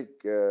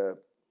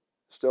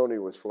Stoney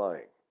was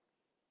flying,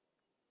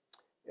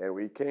 and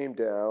we came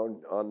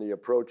down on the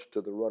approach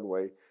to the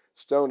runway.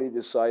 Stoney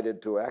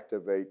decided to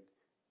activate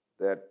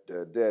that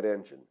dead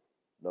engine,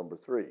 number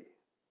 3.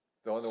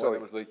 The only one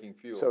that was leaking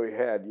fuel. So he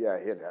had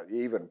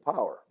even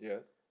power.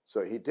 Yes.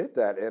 So he did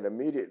that, and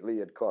immediately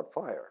it caught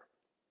fire.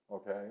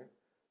 Okay.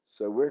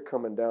 So we're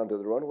coming down to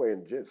the runway,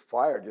 and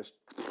fire just,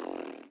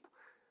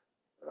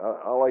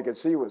 all I could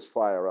see was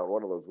fire out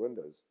one of those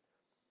windows.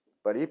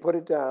 But he put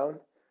it down,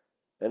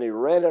 and he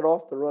ran it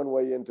off the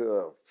runway into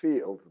a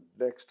field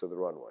next to the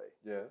runway,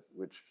 Yes.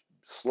 which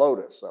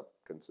slowed us up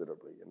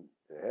considerably. And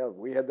hell,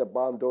 we had the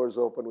bomb doors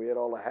open, we had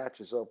all the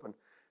hatches open.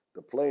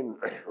 The plane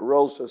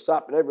rolls to a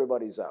stop, and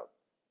everybody's out.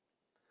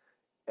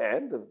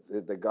 And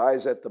the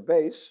guys at the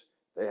base,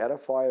 they had a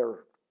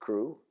fire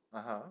crew,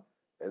 Uh-huh.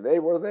 and they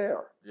were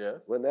there.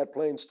 Yes. When that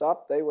plane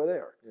stopped, they were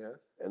there, Yes.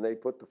 and they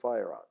put the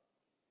fire out.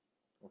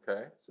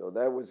 Okay. So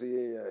that was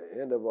the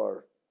end of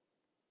our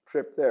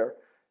trip there.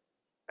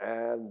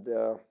 And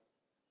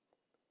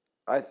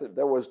I think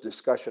there was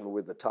discussion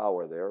with the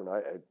tower there, and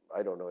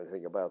I don't know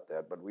anything about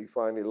that, but we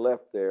finally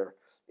left there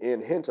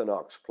in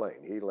Hintonock's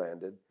plane. He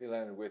landed. He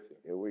landed with you.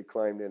 And we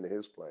climbed into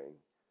his plane,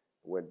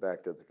 went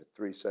back to the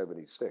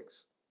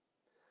 376.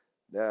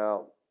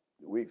 Now,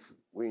 we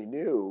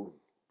knew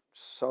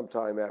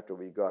sometime after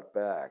we got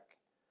back,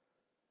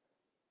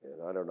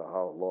 and I don't know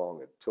how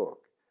long it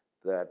took,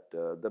 that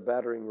the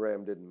battering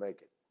ram didn't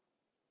make it.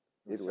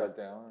 It shut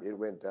down? It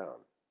went down.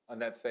 On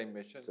that same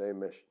mission? Same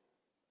mission.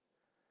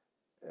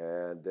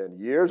 And then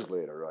years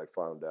later, I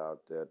found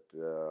out that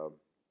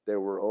there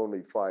were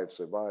only 5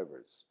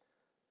 survivors.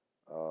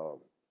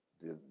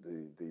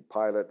 The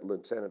pilot,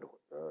 Lieutenant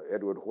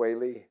Edward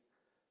Whaley,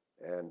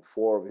 and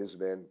 4 of his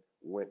men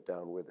went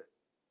down with it.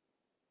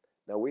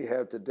 Now we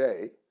have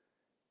today,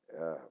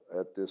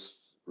 at this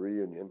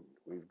reunion,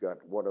 we've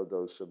got one of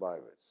those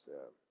survivors,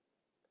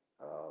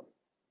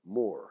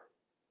 Moore.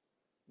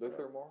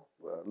 Luther Moore?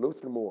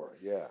 Luther Moore,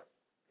 yeah.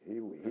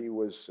 He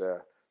was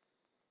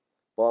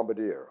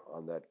bombardier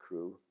on that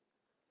crew,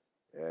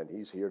 and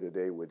he's here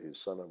today with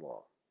his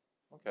son-in-law.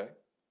 Okay.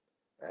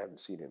 I haven't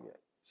seen him yet.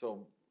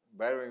 So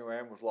battering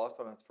ram was lost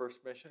on its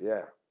first mission?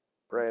 Yeah,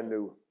 brand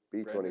new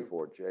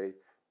B-24J,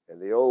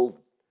 and the old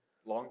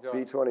Long John?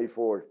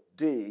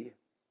 B-24D.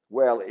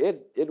 Well,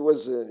 it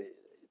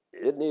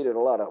needed a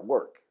lot of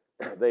work.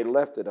 They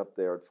left it up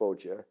there at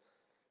Foggia.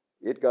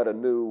 It got a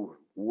new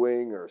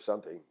wing or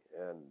something,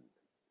 and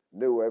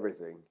knew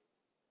everything.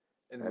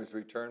 And was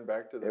returned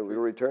back to the... And we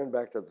returned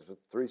back to the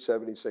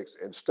 376,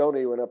 and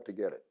Stoney went up to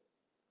get it.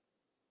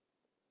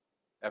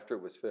 After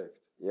it was fixed?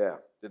 Yeah,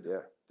 Did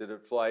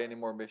it fly any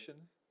more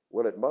missions?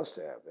 Well, it must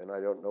have, and I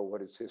don't know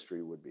what its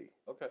history would be.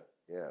 Okay.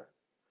 Yeah.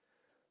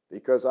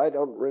 Because I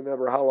don't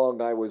remember how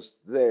long I was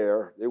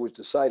there. It was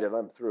decided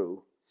I'm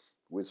through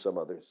with some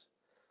others.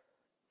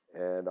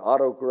 And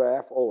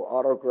Autograph,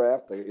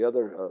 the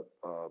other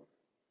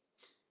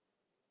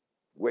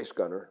waist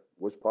gunner,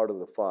 was part of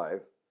the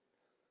 5.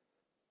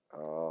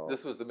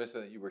 This was the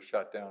mission that you were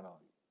shot down on?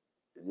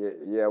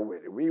 Yeah,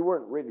 we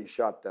weren't really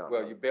shot down.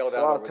 Well, you bailed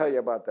out. So I'll tell you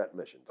about that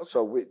mission. Okay.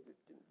 So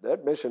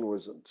that mission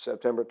was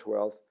September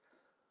 12th,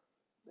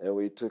 And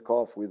we took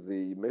off with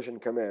the mission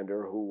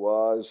commander, who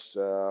was,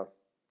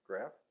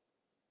 Graf?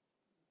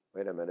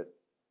 wait a minute,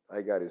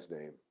 I got his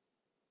name.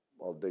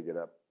 I'll dig it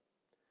up.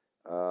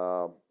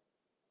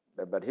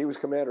 But he was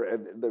commander,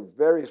 and the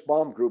various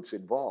bomb groups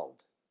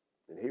involved.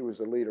 And he was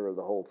the leader of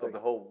the whole thing. Of the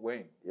whole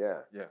wing. Yeah.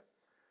 Yeah.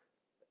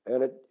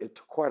 And it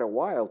took quite a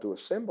while to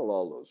assemble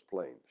all those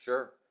planes.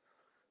 Sure.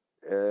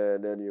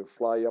 And then you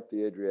fly up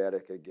the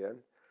Adriatic again,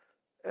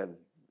 and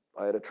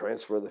I had to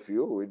transfer the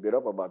fuel. We'd been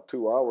up about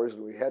 2 hours,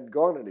 and we hadn't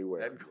gone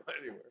anywhere. Hadn't gone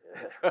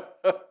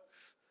anywhere.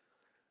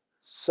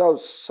 So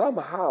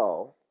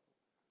somehow,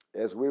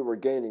 as we were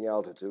gaining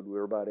altitude, we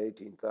were about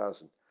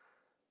 18,000,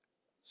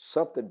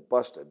 something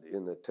busted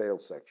in the tail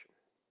section.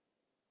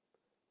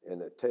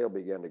 And the tail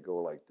began to go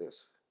like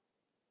this.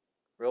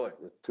 Really?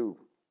 The tube.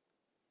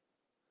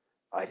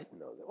 I didn't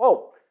know that.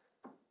 Oh,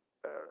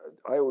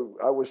 I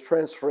was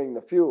transferring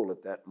the fuel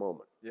at that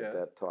moment, at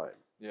that time.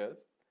 Yes.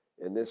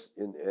 In this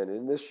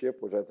ship,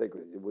 which I think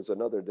it was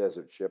another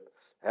desert ship,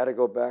 had to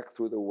go back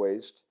through the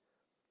waist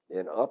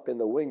and up in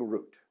the wing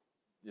root.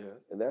 Yes.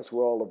 And that's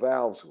where all the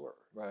valves were.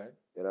 Right.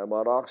 And I'm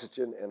on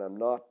oxygen, and I'm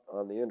not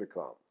on the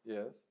intercom.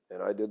 Yes.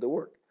 And I did the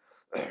work.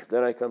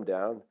 Then I come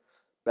down,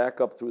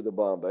 back up through the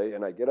bomb bay,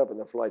 and I get up in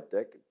the flight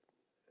deck,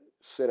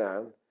 sit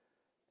down,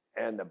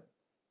 and the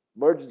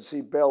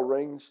emergency bell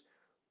rings,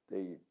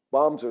 the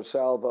bombs are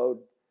salvoed,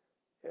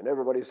 and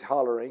everybody's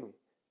hollering,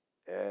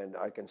 and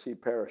I can see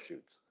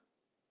parachutes.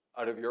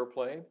 Out of your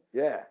plane?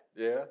 Yeah.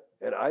 Yeah.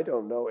 And I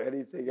don't know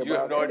anything about it. You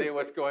have no idea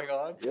what's going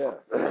on? Yeah.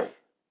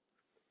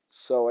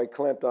 So I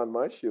clamped on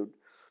my chute,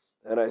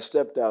 and I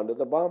stepped down to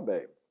the bomb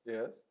bay.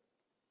 Yes.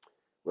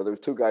 Well, there was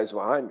 2 guys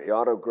behind me.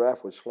 Otto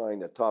Graf was flying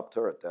the top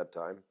turret that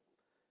time,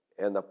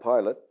 and the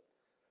pilot,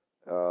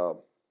 God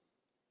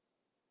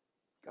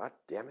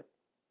damn it,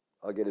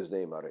 I'll get his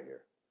name out of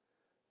here.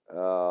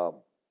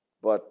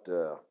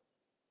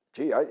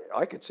 Gee,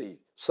 I could see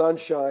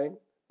sunshine,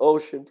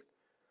 ocean,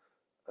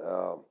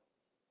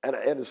 and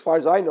as far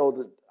as I know,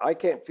 that I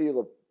can't feel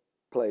the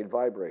plane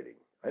vibrating.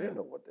 I didn't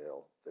know what the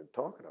hell they're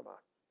talking about.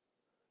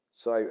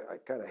 So I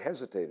kind of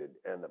hesitated,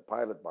 and the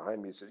pilot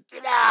behind me said,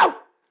 "Get out!"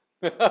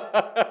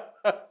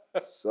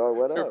 So I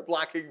went You're out.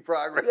 blocking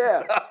progress.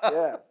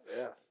 Yeah.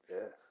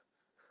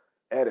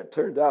 And it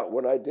turned out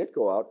when I did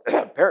go out,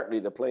 apparently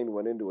the plane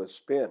went into a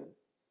spin,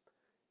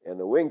 and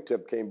the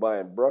wingtip came by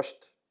and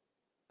brushed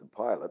the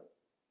pilot.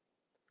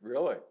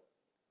 Really?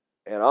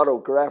 And Otto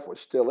Graf was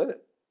still in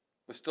it.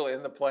 Was still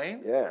in the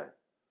plane? Yeah.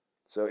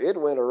 So it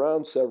went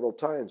around several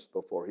times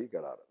before he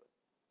got out of it.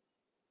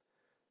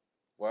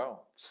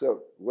 Wow.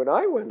 So when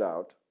I went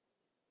out,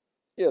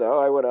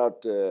 I went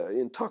out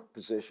in tuck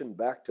position,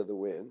 back to the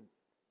wind.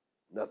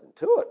 Nothing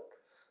to it.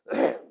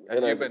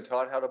 Had you been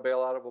taught how to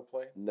bail out of a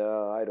plane?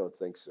 No, I don't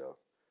think so.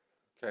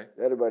 Okay.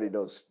 Everybody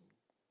knows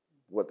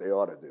what they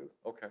ought to do.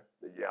 Okay.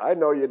 Yeah, I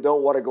know you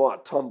don't want to go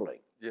out tumbling.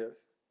 Yes.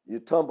 You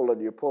tumble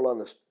and you pull on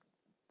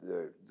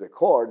the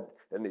cord,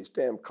 and these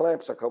damn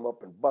clamps will come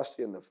up and bust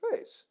you in the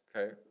face.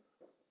 Okay.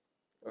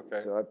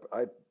 Okay. So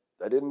I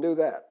didn't do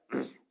that.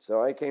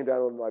 So I came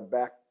down with my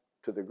back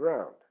to the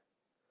ground.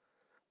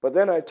 But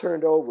then I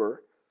turned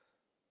over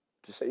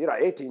to say,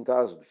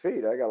 18,000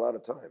 feet, I got a lot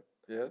of time.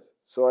 Yes.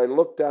 So I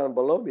looked down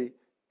below me,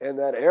 and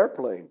that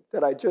airplane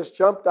that I just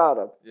jumped out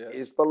of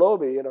is below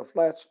me in a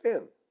flat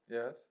spin.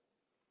 Yes.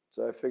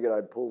 So I figured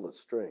I'd pull the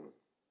string.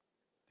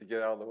 To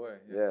get out of the way.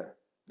 Yeah.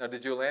 Now,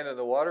 did you land in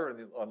the water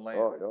or on land?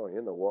 Oh,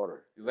 in the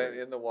water. You landed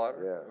in the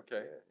water? Yeah.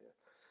 Okay.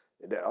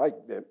 Yeah.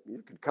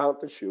 You could count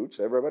the chutes.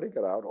 Everybody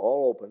got out,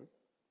 all open.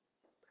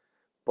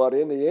 But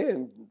in the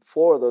end,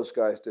 4 of those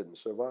guys didn't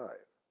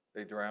survive.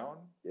 They drowned?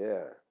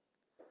 Yeah.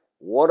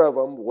 One of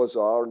them was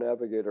our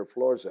navigator,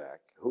 Florzak,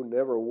 who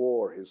never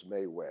wore his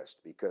Mae West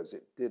because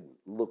it didn't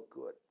look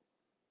good.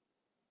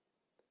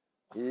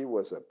 He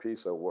was a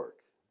piece of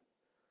work.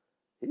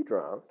 He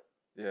drowned.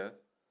 Yes.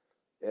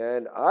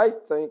 And I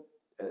think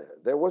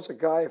there was a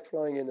guy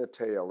flying in the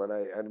tail, and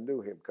I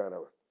knew him kind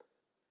of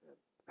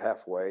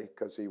halfway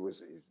because he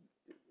was a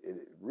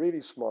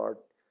really smart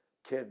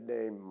kid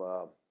named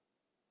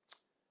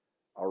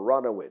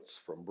Aronowitz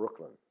from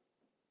Brooklyn.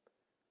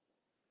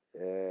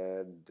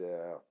 And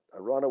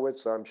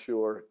Aronowitz, I'm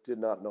sure, did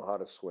not know how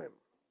to swim.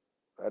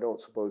 I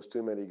don't suppose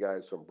too many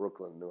guys from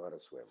Brooklyn knew how to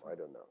swim. I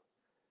don't know.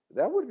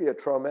 That would be a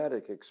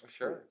traumatic experience.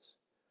 Sure.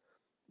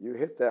 You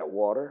hit that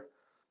water,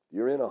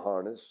 you're in a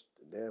harness,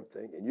 the damn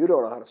thing, and you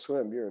don't know how to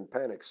swim. You're in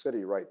Panic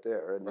City right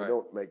there, and you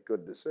don't make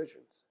good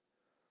decisions.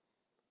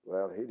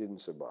 Well, he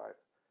didn't survive.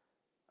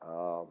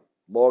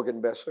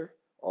 Morgan Besser,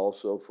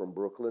 also from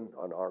Brooklyn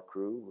on our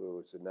crew, who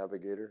was a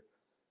navigator,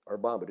 or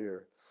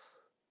bombardier,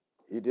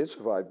 he did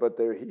survive, but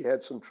he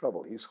had some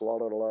trouble. He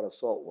swallowed a lot of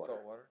salt water.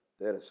 Salt water.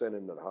 They had to send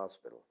him to the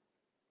hospital.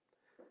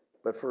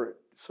 But for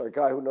a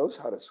guy who knows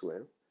how to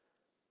swim,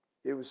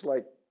 it was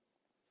like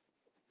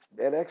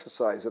an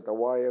exercise at the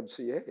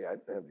YMCA. I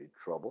didn't have any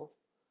trouble.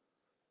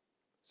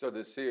 So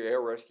did Sea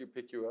Air Rescue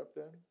pick you up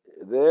then?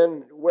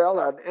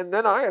 And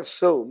then I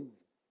assumed,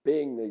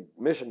 being the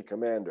mission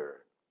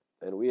commander,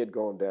 and we had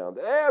gone down,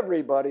 that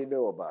everybody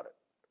knew about it.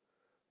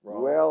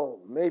 Wrong. Well,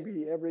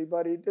 maybe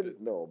everybody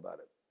didn't know about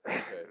it.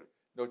 Okay.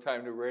 No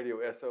time to radio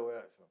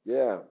SOS.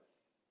 Yeah.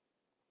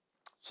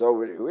 So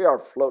we are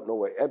floating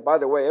away. And by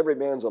the way, every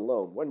man's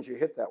alone. Once you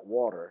hit that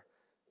water,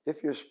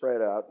 if you're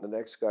spread out and the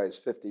next guy is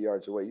 50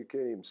 yards away, you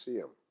can't even see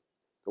him.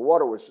 The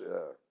water was,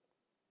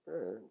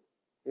 it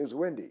was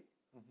windy.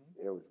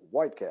 Mm-hmm. It was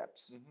white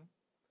caps. Mm-hmm.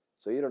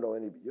 So you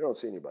don't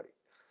see anybody.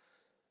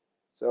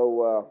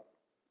 So,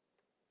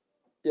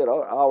 an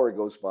hour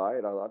goes by,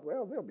 and I thought,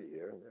 well, they'll be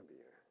here.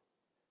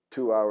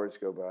 2 hours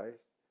go by.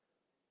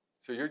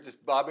 So you're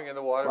just bobbing in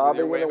the water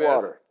Bobbing with your in the wave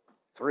water.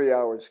 3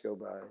 hours go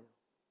by.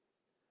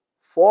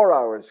 4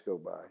 hours go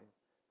by.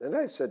 Then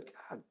I said,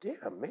 God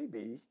damn,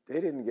 maybe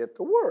they didn't get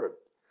the word.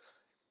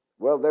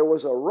 Well, there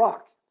was a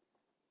rock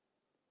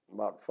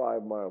about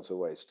 5 miles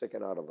away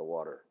sticking out of the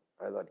water.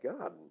 I thought,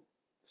 God,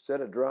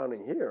 instead of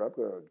drowning here, I'm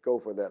going to go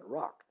for that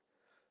rock.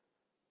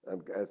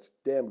 It's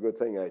a damn good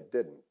thing I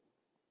didn't.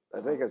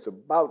 I think I was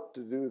about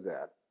to do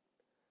that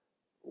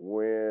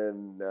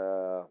when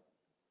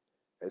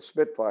a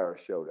Spitfire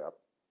showed up.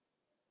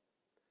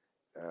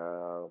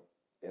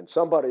 And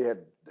somebody had,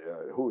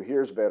 who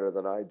hears better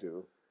than I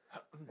do,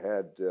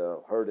 had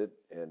heard it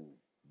and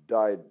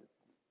died,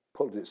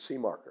 pulled his sea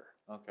marker.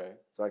 Okay.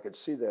 So I could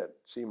see that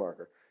sea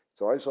marker.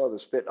 So I saw the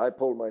spit, I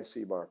pulled my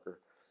sea marker,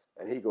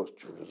 and he goes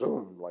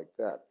zoom like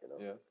that,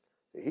 Yeah.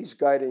 He's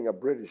guiding a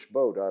British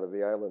boat out of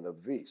the island of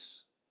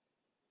Vis.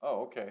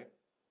 Oh, okay.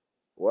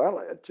 Well,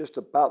 at just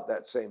about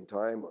that same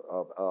time,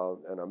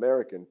 an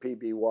American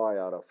PBY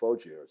out of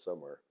Foggia or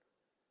somewhere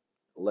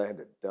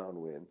landed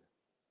downwind.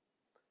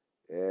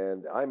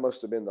 And I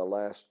must have been the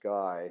last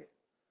guy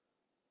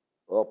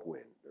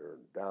upwind or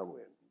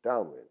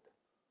downwind.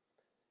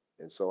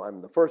 And so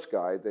I'm the first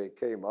guy they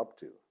came up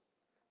to.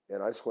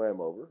 And I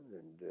swam over,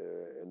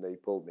 and they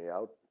pulled me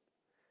out.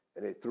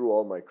 And they threw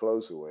all my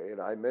clothes away.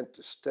 And I meant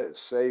to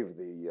save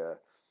the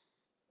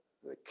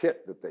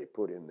kit that they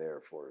put in there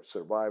for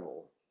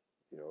survival.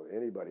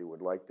 Anybody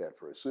would like that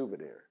for a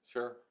souvenir.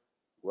 Sure.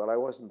 Well, I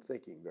wasn't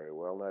thinking very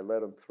well, and I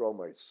let them throw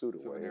my suit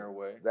away. Souvenir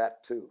away.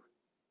 That too.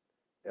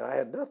 And I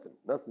had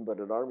nothing but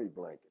an army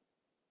blanket.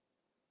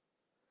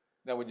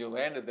 Now, when you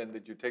landed, then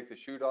did you take the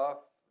chute off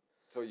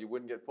so you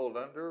wouldn't get pulled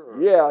under?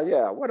 Or?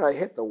 Yeah. When I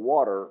hit the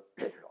water,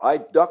 I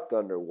ducked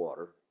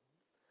underwater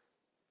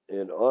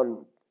and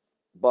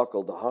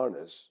unbuckled the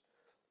harness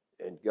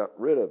and got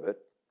rid of it.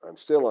 I'm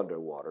still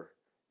underwater.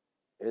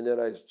 And then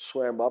I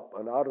swam up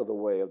and out of the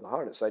way of the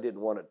harness. I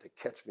didn't want it to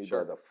catch me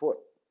by the foot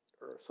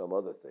or some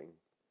other thing.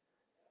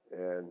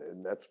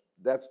 And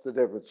that's the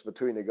difference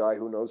between a guy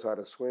who knows how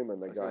to swim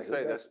and the guy who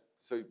doesn't.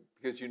 So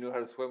because you knew how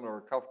to swim and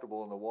were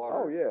comfortable in the water.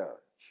 Oh yeah,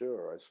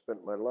 sure. I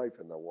spent my life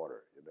in the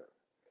water,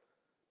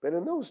 But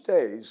in those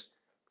days,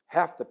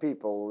 half the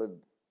people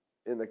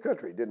in the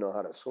country didn't know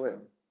how to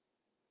swim.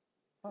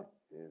 Huh.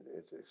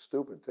 It's a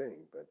stupid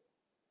thing, but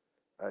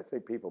I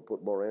think people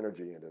put more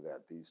energy into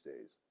that these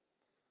days.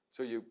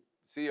 So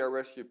Sea Air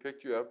Rescue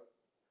picked you up,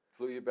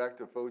 flew you back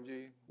to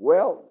Foggia?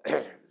 Well,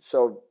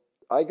 so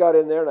I got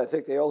in there, and I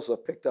think they also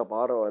picked up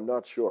Otto. I'm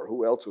not sure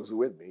who else was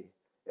with me.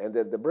 And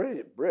then the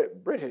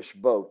British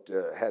boat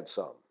had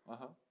some.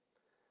 Uh-huh.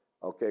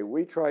 Okay,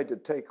 we tried to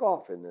take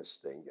off in this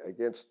thing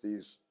against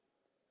these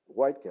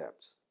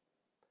whitecaps.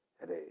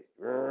 And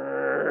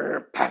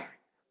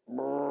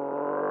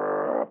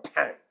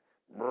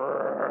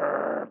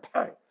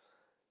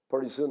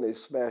pretty soon they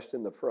smashed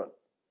in the front.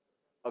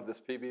 Of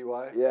this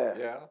PBY? Yeah.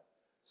 Yeah.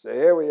 So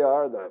here we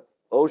are, the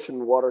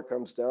ocean water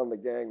comes down the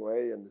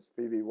gangway and this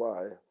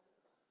PBY.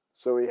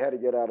 So we had to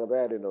get out of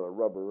that into a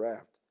rubber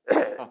raft.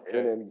 Okay.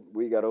 And then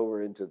we got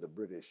over into the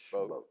British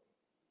boat. Okay.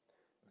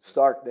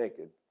 Stark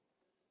naked.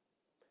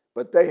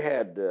 But they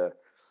had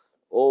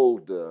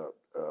old,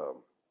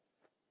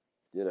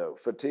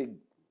 fatigue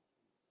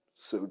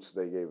suits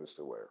they gave us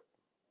to wear.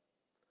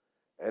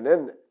 And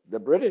then the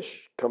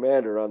British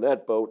commander on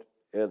that boat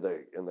and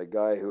the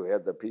guy who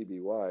had the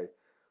PBY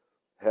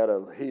had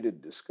a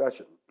heated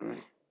discussion.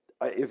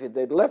 If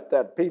they'd left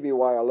that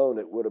PBY alone,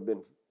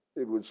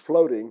 it was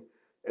floating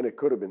and it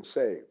could have been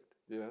saved.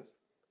 Yes.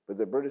 But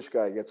the British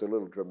guy gets a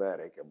little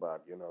dramatic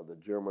about, the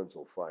Germans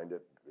will find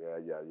it.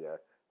 Yeah.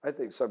 I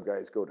think some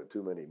guys go to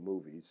too many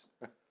movies.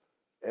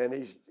 And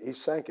he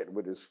sank it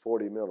with his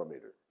 40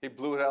 millimeter. He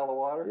blew it out of the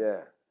water?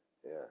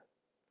 Yeah.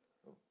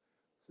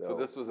 So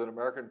this was an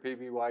American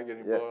PBY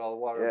getting blown out of the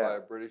water by a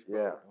British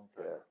boat?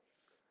 Yeah.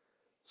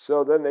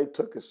 So then they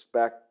took us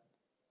back,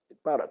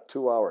 about a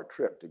 2-hour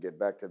trip to get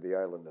back to the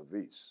island of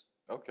Vis.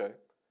 Okay.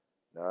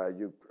 Now,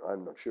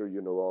 I'm not sure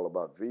you know all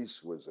about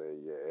Vis.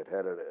 It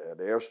had an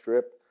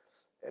airstrip,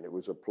 and it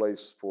was a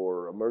place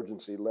for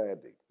emergency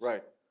landing.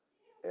 Right.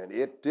 And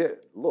it did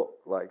look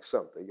like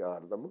something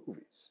out of the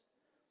movies.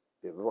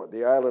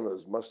 The island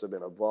must have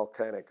been a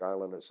volcanic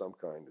island of some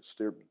kind,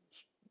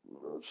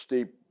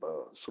 steep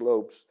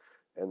slopes,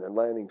 and a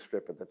landing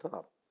strip at the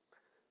top.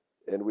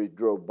 And we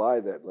drove by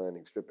that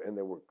landing strip, and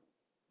there were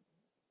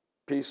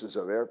pieces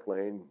of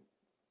airplane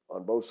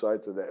on both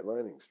sides of that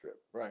landing strip.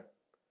 Right.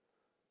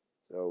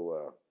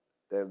 So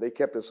they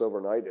kept us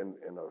overnight, and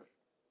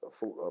a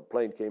a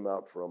plane came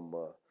out from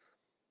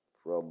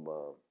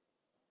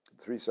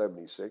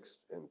 376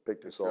 and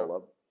picked us all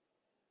up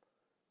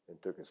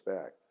and took us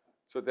back.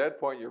 So at that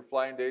point, your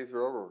flying days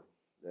are over.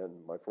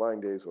 And my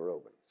flying days were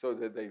over. So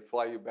did they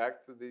fly you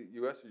back to the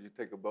U.S. or did you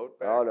take a boat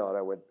back? Oh, no,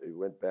 we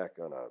went back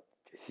on a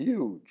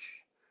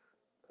huge,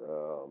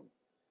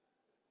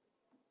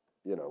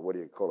 what do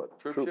you call it?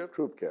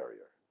 Troop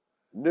carrier.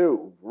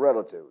 New,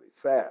 relatively,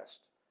 fast,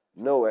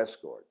 no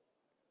escort.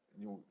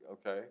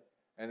 Okay.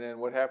 And then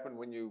what happened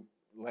when you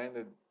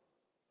landed?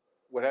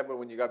 What happened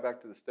when you got back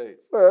to the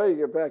States? Well, you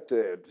get back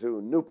to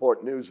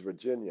Newport News,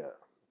 Virginia.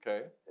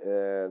 Okay.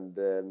 And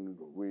then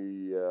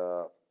we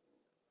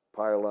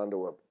piled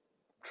onto a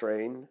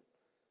train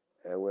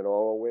and I went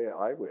all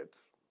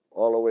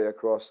the way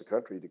across the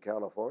country to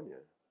California.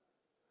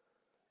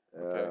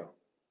 Okay.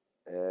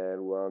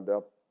 And wound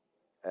up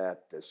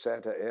at the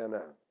Santa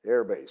Ana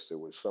Air Base. There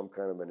was some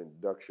kind of an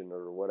induction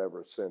or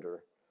whatever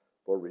center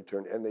for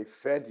return. And they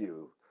fed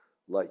you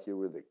like you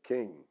were the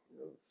king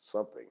of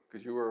something.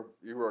 Because you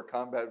were a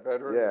combat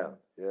veteran? Yeah,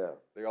 yeah.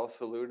 They all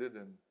saluted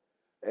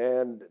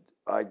And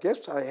I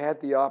guess I had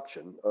the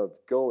option of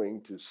going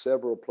to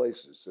several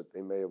places that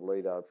they may have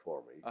laid out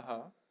for me.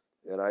 Uh-huh.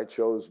 And I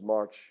chose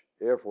March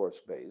Air Force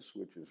Base,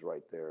 which is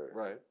right there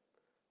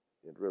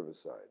in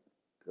Riverside.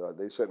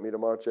 They sent me to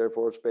March Air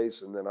Force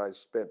Base, and then I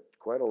spent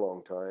quite a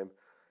long time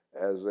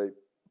as a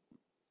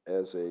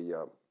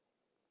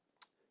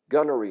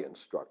gunnery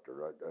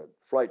instructor, a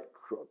flight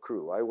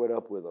crew. I went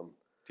up with them.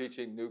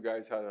 Teaching new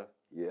guys how to...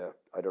 Yeah,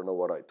 I don't know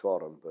what I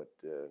taught them, but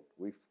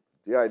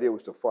the idea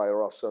was to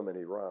fire off so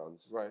many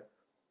rounds. Right.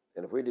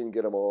 And if we didn't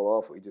get them all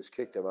off, we just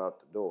kicked them out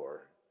the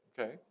door.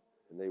 Okay.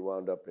 And they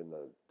wound up in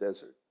the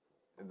desert.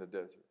 In the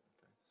desert.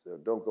 Okay. So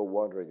don't go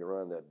wandering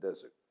around that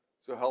desert.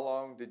 So how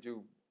long did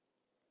you,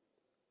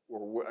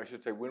 or I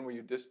should say, when were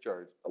you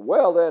discharged?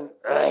 Well, then,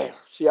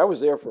 see, I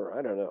was there for,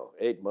 I don't know,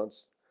 8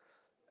 months.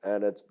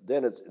 And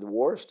the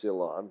war's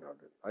still on.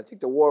 I think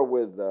the war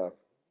with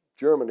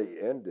Germany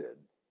ended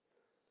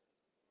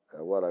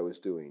while I was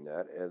doing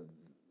that.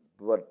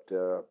 But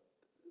a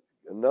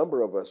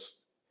number of us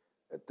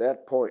at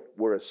that point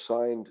were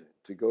assigned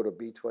to go to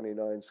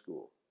B-29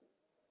 school.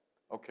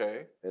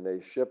 Okay. And they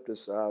shipped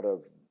us out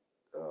of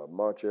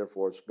March Air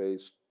Force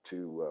Base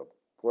to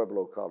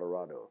Pueblo,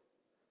 Colorado.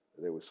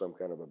 There was some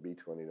kind of a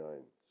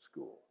B-29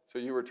 school. So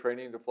you were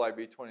training to fly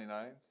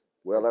B-29s?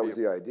 Well, that was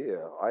the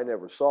idea. I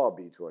never saw a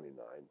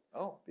B-29.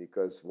 Oh.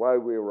 Because while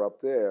we were up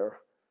there,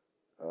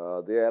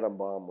 the atom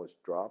bomb was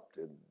dropped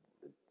and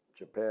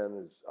Japan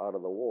is out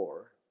of the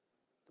war.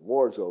 The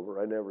war's over.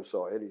 I never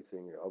saw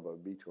anything of a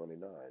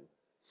B-29.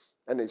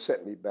 And they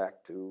sent me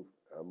back to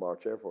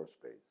March Air Force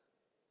Base.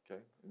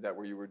 Okay. Is that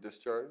where you were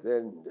discharged?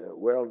 Then,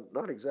 well,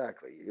 not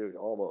exactly,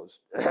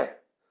 almost. I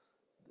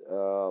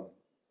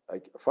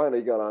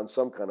finally got on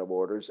some kind of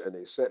orders, and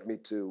they sent me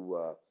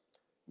to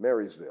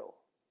Marysville.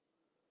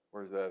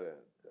 Where's that at?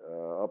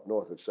 Up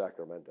north of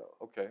Sacramento.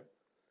 Okay.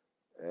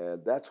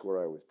 And that's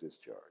where I was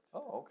discharged.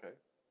 Oh, okay.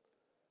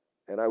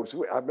 And I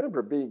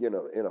remember being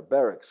in a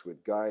barracks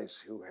with guys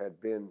who had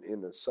been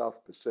in the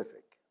South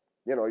Pacific.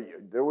 You know,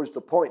 there was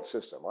the point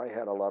system. I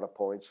had a lot of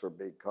points for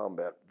being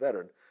combat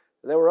veteran.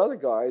 And there were other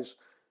guys,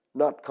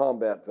 not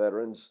combat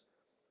veterans,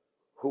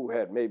 who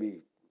had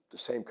maybe the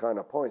same kind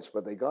of points,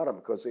 but they got them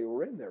because they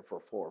were in there for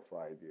 4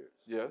 or 5 years.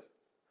 Yes.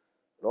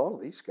 And all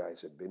of these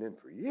guys had been in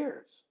for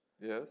years.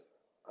 Yes.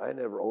 I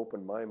never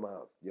opened my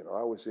mouth. You know,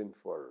 I was in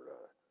for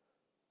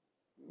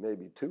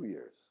maybe 2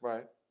 years.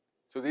 Right.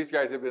 So these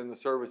guys had been in the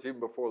service even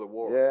before the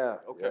war. Yeah.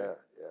 Okay.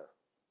 Yeah.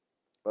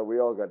 But we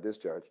all got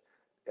discharged.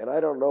 And I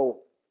don't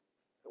know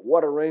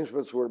what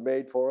arrangements were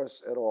made for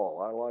us at all.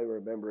 All I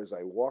remember is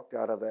I walked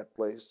out of that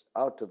place,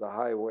 out to the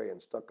highway,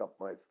 and stuck up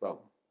my thumb.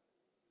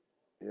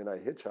 And I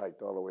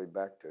hitchhiked all the way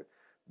back to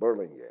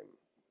Burlingame,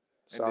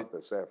 south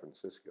of San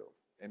Francisco.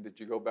 And did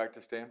you go back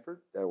to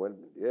Stanford? I went,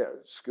 yeah.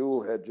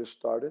 School had just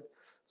started,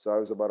 so I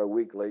was about a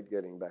week late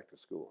getting back to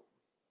school.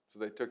 So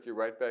they took you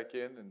right back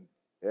in and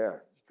you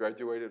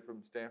graduated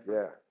from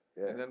Stanford?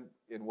 Yeah. And then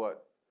in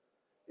what?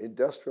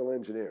 Industrial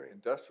engineering.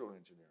 Industrial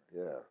engineering.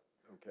 Yeah.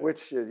 Okay.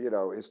 Which, you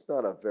know, is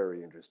not a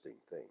very interesting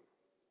thing.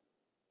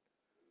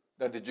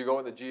 Now, did you go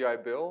in the GI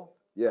Bill?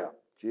 Yeah,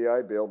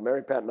 GI Bill.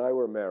 Mary Pat and I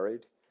were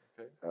married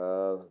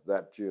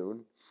that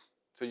June.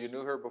 So you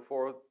knew her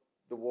before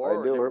the war?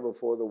 I knew her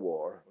before the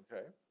war.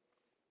 Okay.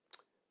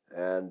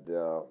 And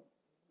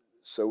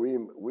so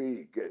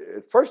we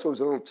at first it was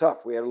a little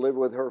tough. We had to live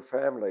with her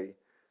family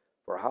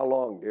for how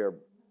long, dear?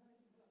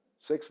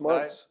 6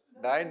 months?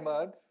 9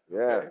 months? Yeah.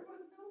 Okay.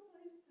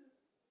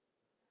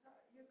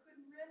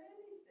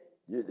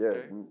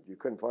 You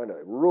couldn't find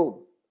a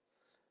room.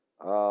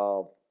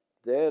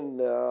 Then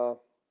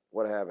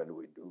what happened?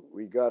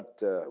 We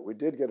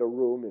did get a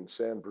room in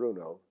San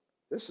Bruno.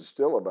 This is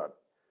still about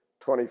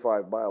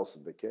 25 miles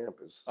from the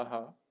campus.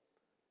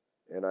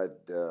 And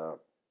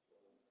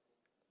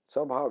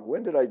somehow,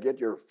 when did I get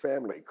your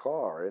family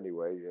car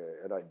anyway?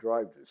 And I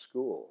drive to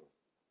school.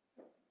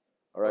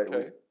 All right,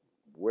 okay.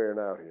 We're wearing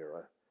out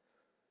here,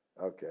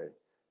 huh? Okay.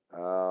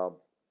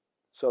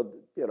 So,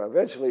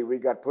 eventually we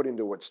got put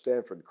into what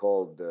Stanford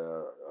called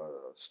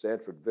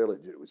Stanford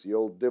Village. It was the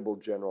old Dibble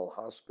General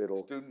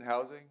Hospital. Student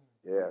housing?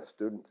 Yeah,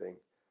 student thing.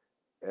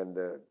 And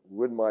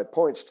when my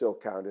points still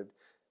counted,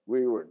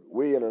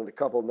 we and a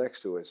couple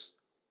next to us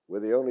were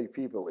the only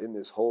people in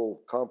this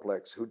whole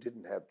complex who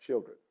didn't have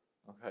children.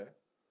 Okay.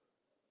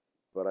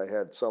 But I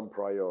had some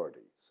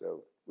priority.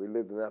 So we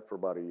lived in that for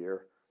about a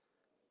year.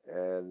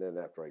 And then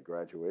after I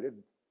graduated,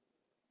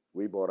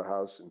 we bought a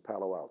house in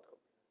Palo Alto.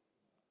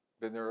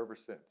 Been there ever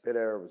since? Been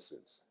there ever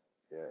since,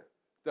 yeah.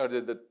 Now,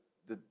 did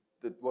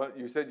what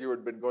you said you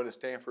had been going to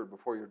Stanford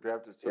before you were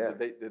drafted, so Yeah.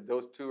 did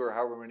those 2 or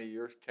however many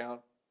years count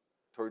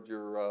towards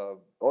your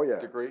Oh, yeah.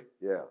 degree?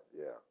 Yeah.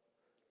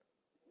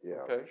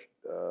 Okay.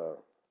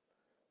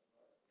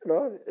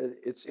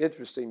 It's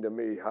interesting to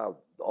me how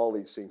all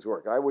these things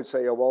work. I would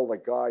say of all the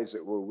guys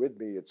that were with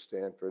me at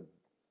Stanford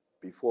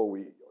before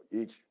we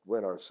each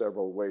went our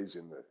several ways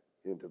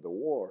into the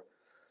war,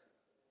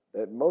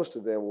 that most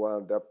of them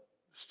wound up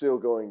still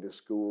going to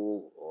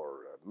school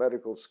or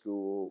medical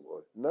school,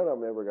 or none of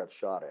them ever got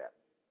shot at.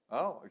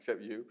 Oh,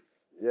 except you?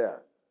 Yeah.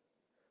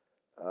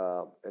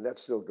 And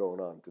that's still going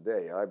on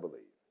today, I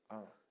believe.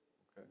 Oh,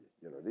 okay.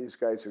 These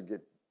guys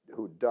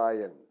who die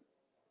in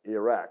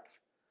Iraq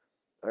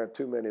aren't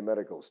too many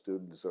medical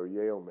students or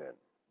Yale men.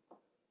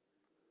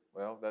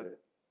 Well, that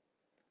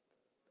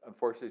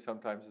unfortunately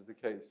sometimes is the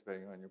case,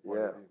 depending on your point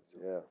of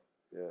view.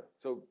 Yeah.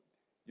 So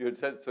you had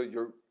said, so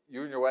you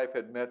and your wife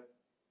had met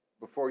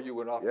before you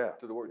went off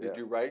to the war. Did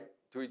you write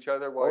to each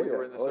other while you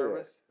were in the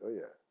service? Oh,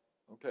 yeah.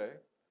 Okay.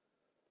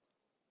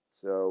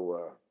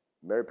 So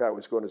Mary Pat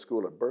was going to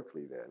school at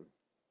Berkeley then.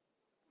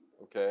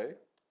 Okay.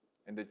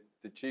 And did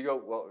she go,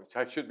 well,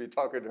 I should be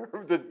talking to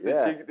her.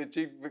 Did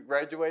she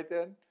graduate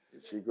then?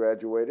 She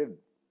graduated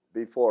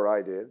before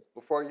I did.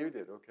 Before you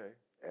did, okay.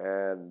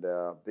 And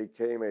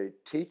became a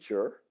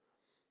teacher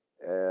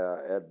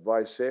at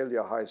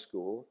Visalia High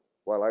School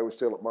while I was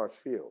still at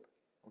Marshfield.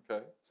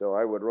 Okay. So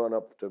I would run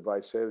up to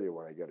Visalia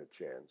when I got a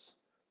chance.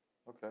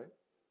 Okay.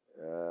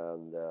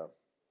 And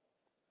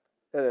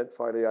then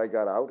finally I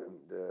got out,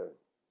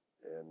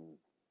 and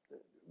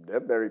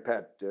Mary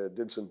Pat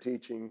did some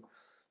teaching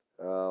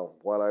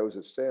while I was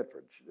at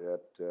Stanford.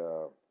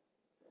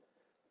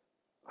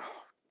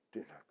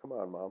 Come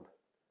on, Mom.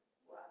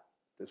 What?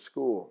 The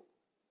school.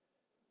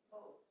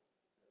 Oh,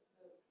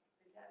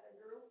 the Catholic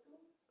girls' school?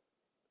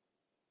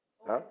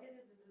 Oh, Huh? I was a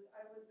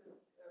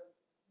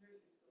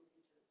nursery school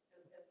teacher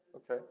at the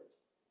Okay.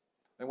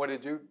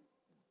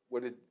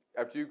 village. And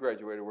after you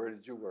graduated, where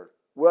did you work?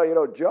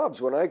 Well,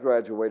 jobs when I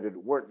graduated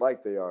weren't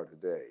like they are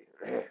today.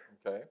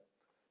 Okay.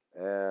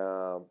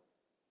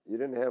 You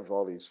didn't have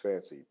all these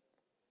fancy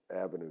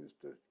avenues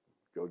to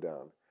go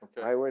down.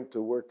 Okay. I went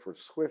to work for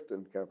Swift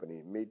and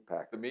Company, meat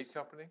packers. The meat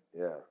company?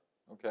 Yeah,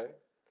 Okay.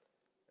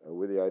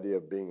 with the idea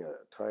of being a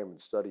time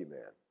and study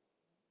man.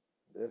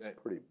 That's Right.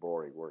 pretty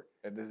boring work.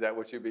 And is that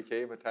what you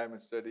became, a time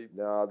and study?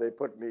 No, they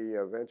put me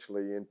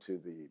eventually into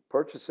the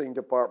purchasing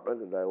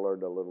department, and I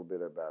learned a little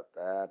bit about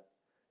that.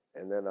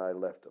 And then I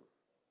left them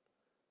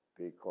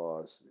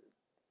because,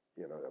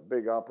 a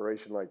big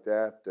operation like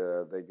that,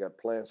 they got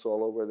plants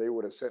all over. They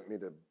would have sent me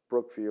to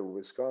Brookfield,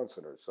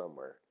 Wisconsin or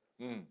somewhere,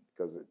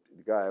 because the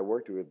guy I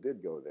worked with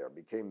did go there,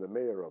 became the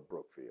mayor of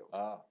Brookfield.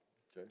 Ah,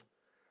 okay.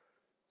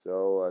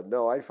 So,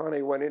 no, I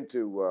finally went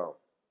into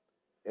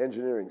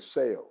engineering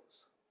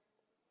sales.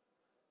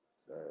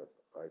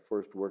 I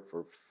first worked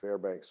for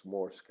Fairbanks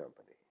Morse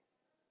Company.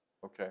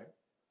 Okay.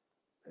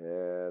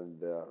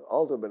 And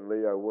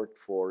ultimately, I worked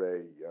for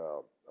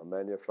a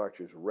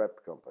manufacturer's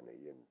rep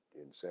company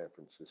in San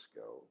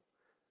Francisco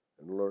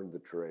and learned the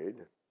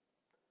trade.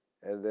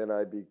 And then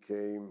I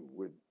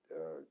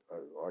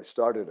I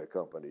started a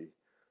company,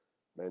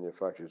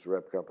 manufacturer's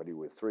rep company,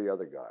 with 3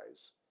 other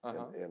guys.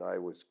 And I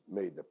was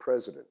made the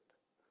president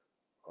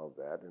of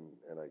that,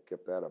 and I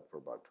kept that up for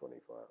about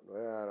 25.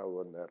 Well, it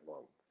wasn't that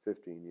long,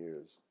 15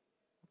 years.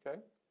 Okay.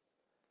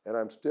 And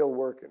I'm still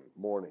working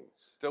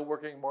mornings. Still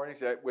working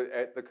mornings at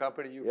the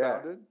company you Yeah,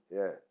 founded?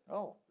 yeah.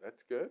 Oh,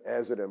 that's good.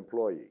 As an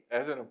employee.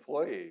 As an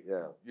employee?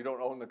 Yeah. You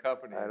don't own the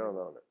company? I don't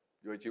own it.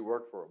 But you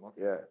work for them?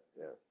 Okay. Yeah,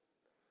 yeah.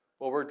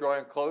 Well, we're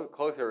drawing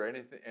closer.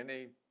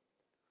 Any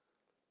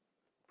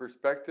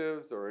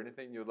perspectives or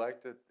anything you'd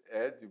like to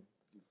add?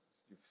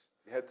 You've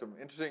had some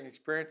interesting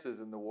experiences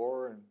in the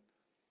war, and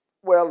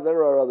Well,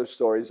 there are other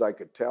stories I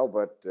could tell,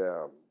 but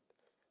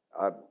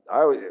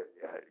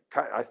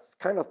I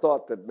kind of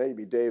thought that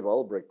maybe Dave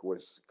Ulbrich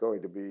was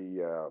going to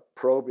be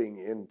probing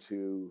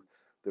into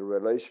the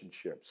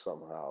relationship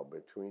somehow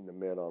between the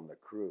men on the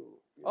crew.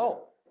 you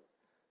know.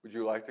 Would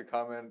you like to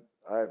comment?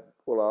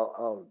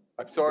 I'll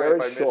I'm sorry very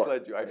if I short.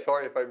 misled you. I'm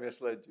sorry if I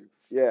misled you.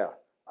 Yeah,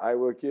 I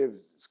will give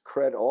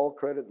all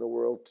credit in the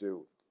world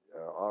to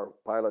our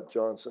pilot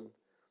Johnson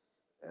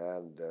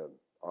and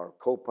our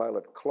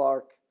co-pilot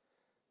Clark.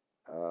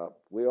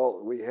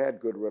 We had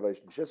good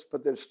relationships,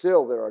 but there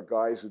are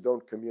guys who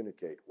don't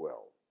communicate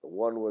well.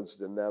 One was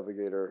the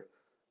navigator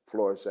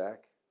Florzak,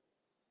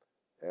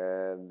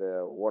 and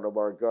one of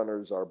our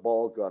gunners, our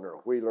ball gunner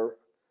Wheeler,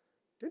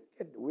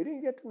 we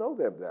didn't get to know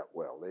them that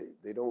well.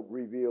 They don't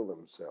reveal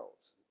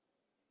themselves.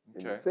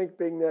 And you Okay. think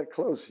being that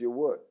close, you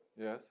would.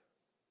 Yes.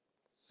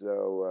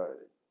 So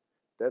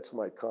that's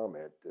my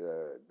comment.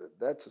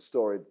 That's a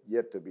story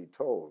yet to be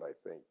told, I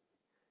think.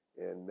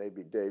 And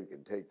maybe Dave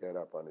can take that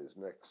up on his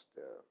next.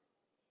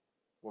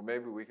 Well,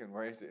 maybe we can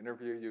arrange to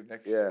interview you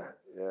next Yeah,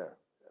 year.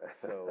 yeah.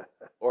 So,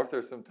 or if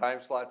there's some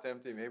time slots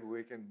empty, maybe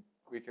we can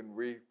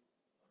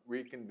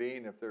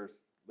reconvene if there's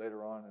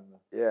later on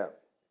Yeah.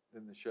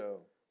 in the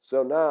show.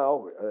 So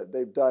now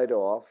they've died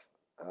off,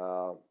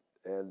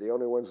 and the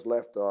only ones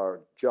left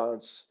are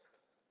Johns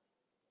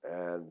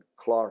and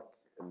Clark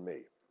and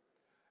me.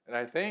 And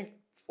I think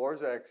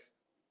Florzak's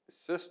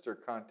sister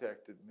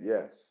contacted me.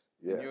 Yes,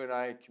 yeah, And you and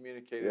I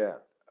communicated yeah,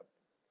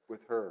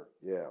 with her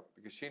yeah.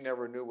 because she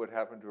never knew what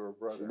happened to her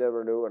brother. She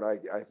never knew, and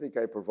I think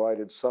I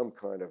provided some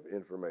kind of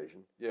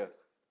information. Yes.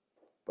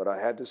 But I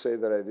had to say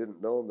that I didn't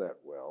know him that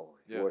well.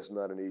 He Yeah. was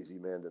not an easy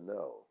man to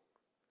know.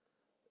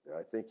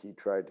 I think he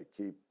tried to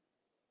keep.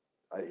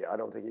 I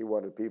don't think he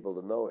wanted people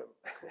to know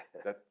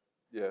him.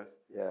 Yes.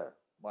 Yeah,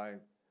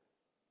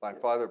 My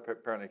father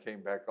apparently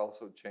came back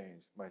also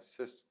changed.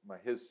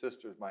 His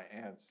sisters, my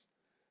aunts,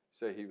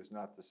 say he was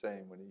not the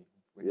same when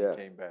Yeah. he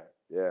came back.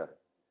 yeah.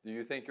 Do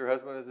you think your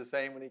husband is the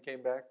same when he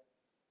came back?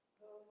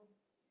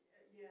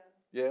 Yeah.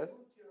 Yes.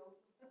 Mucho.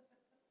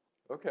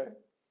 Okay.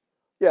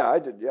 Yeah, I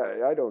did.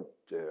 Yeah, I don't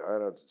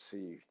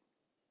see.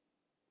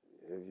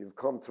 If you've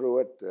come through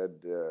it,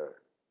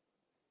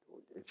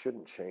 it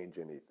shouldn't change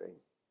anything,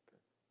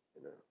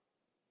 you know.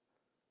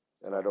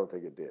 And I don't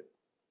think it did.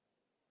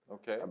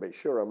 Okay. I mean,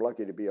 sure, I'm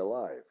lucky to be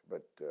alive,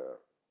 but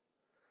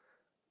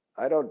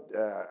I don't.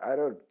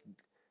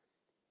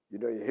 You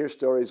know, you hear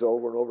stories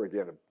over and over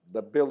again.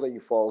 The building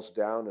falls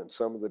down, and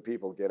some of the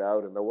people get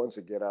out, and the ones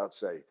that get out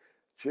say,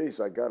 "Geez,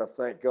 I got to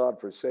thank God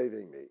for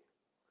saving me."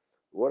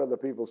 What are the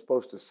people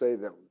supposed to say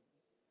that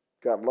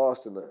got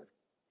lost in the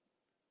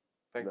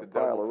Thank the the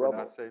pile devil of for rubble.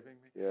 not saving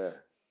me. Yeah.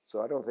 So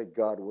I don't think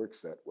God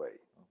works that way.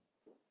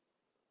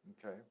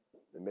 Okay.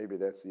 And maybe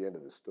that's the end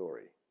of the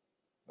story.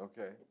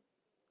 Okay.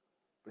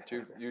 But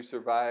you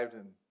survived,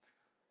 and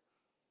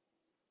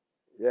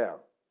Yeah.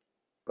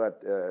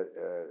 But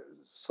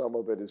some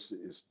of it is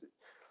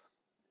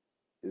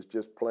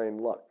just plain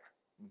luck.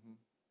 mhm.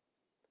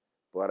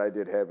 But I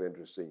did have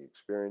interesting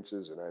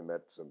experiences, and I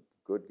met some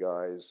good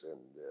guys,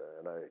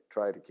 and I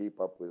try to keep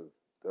up with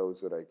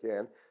those that I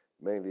can.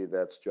 Mainly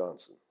that's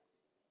Johnson.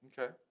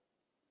 Okay.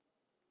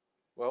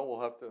 Well,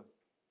 we'll have to.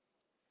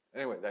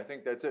 Anyway, I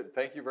think that's it.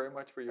 Thank you very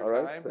much for your All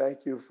right. time.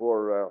 Thank you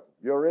for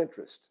your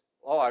interest.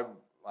 Oh,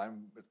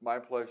 it's my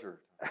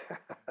pleasure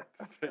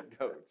to take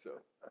notes. So.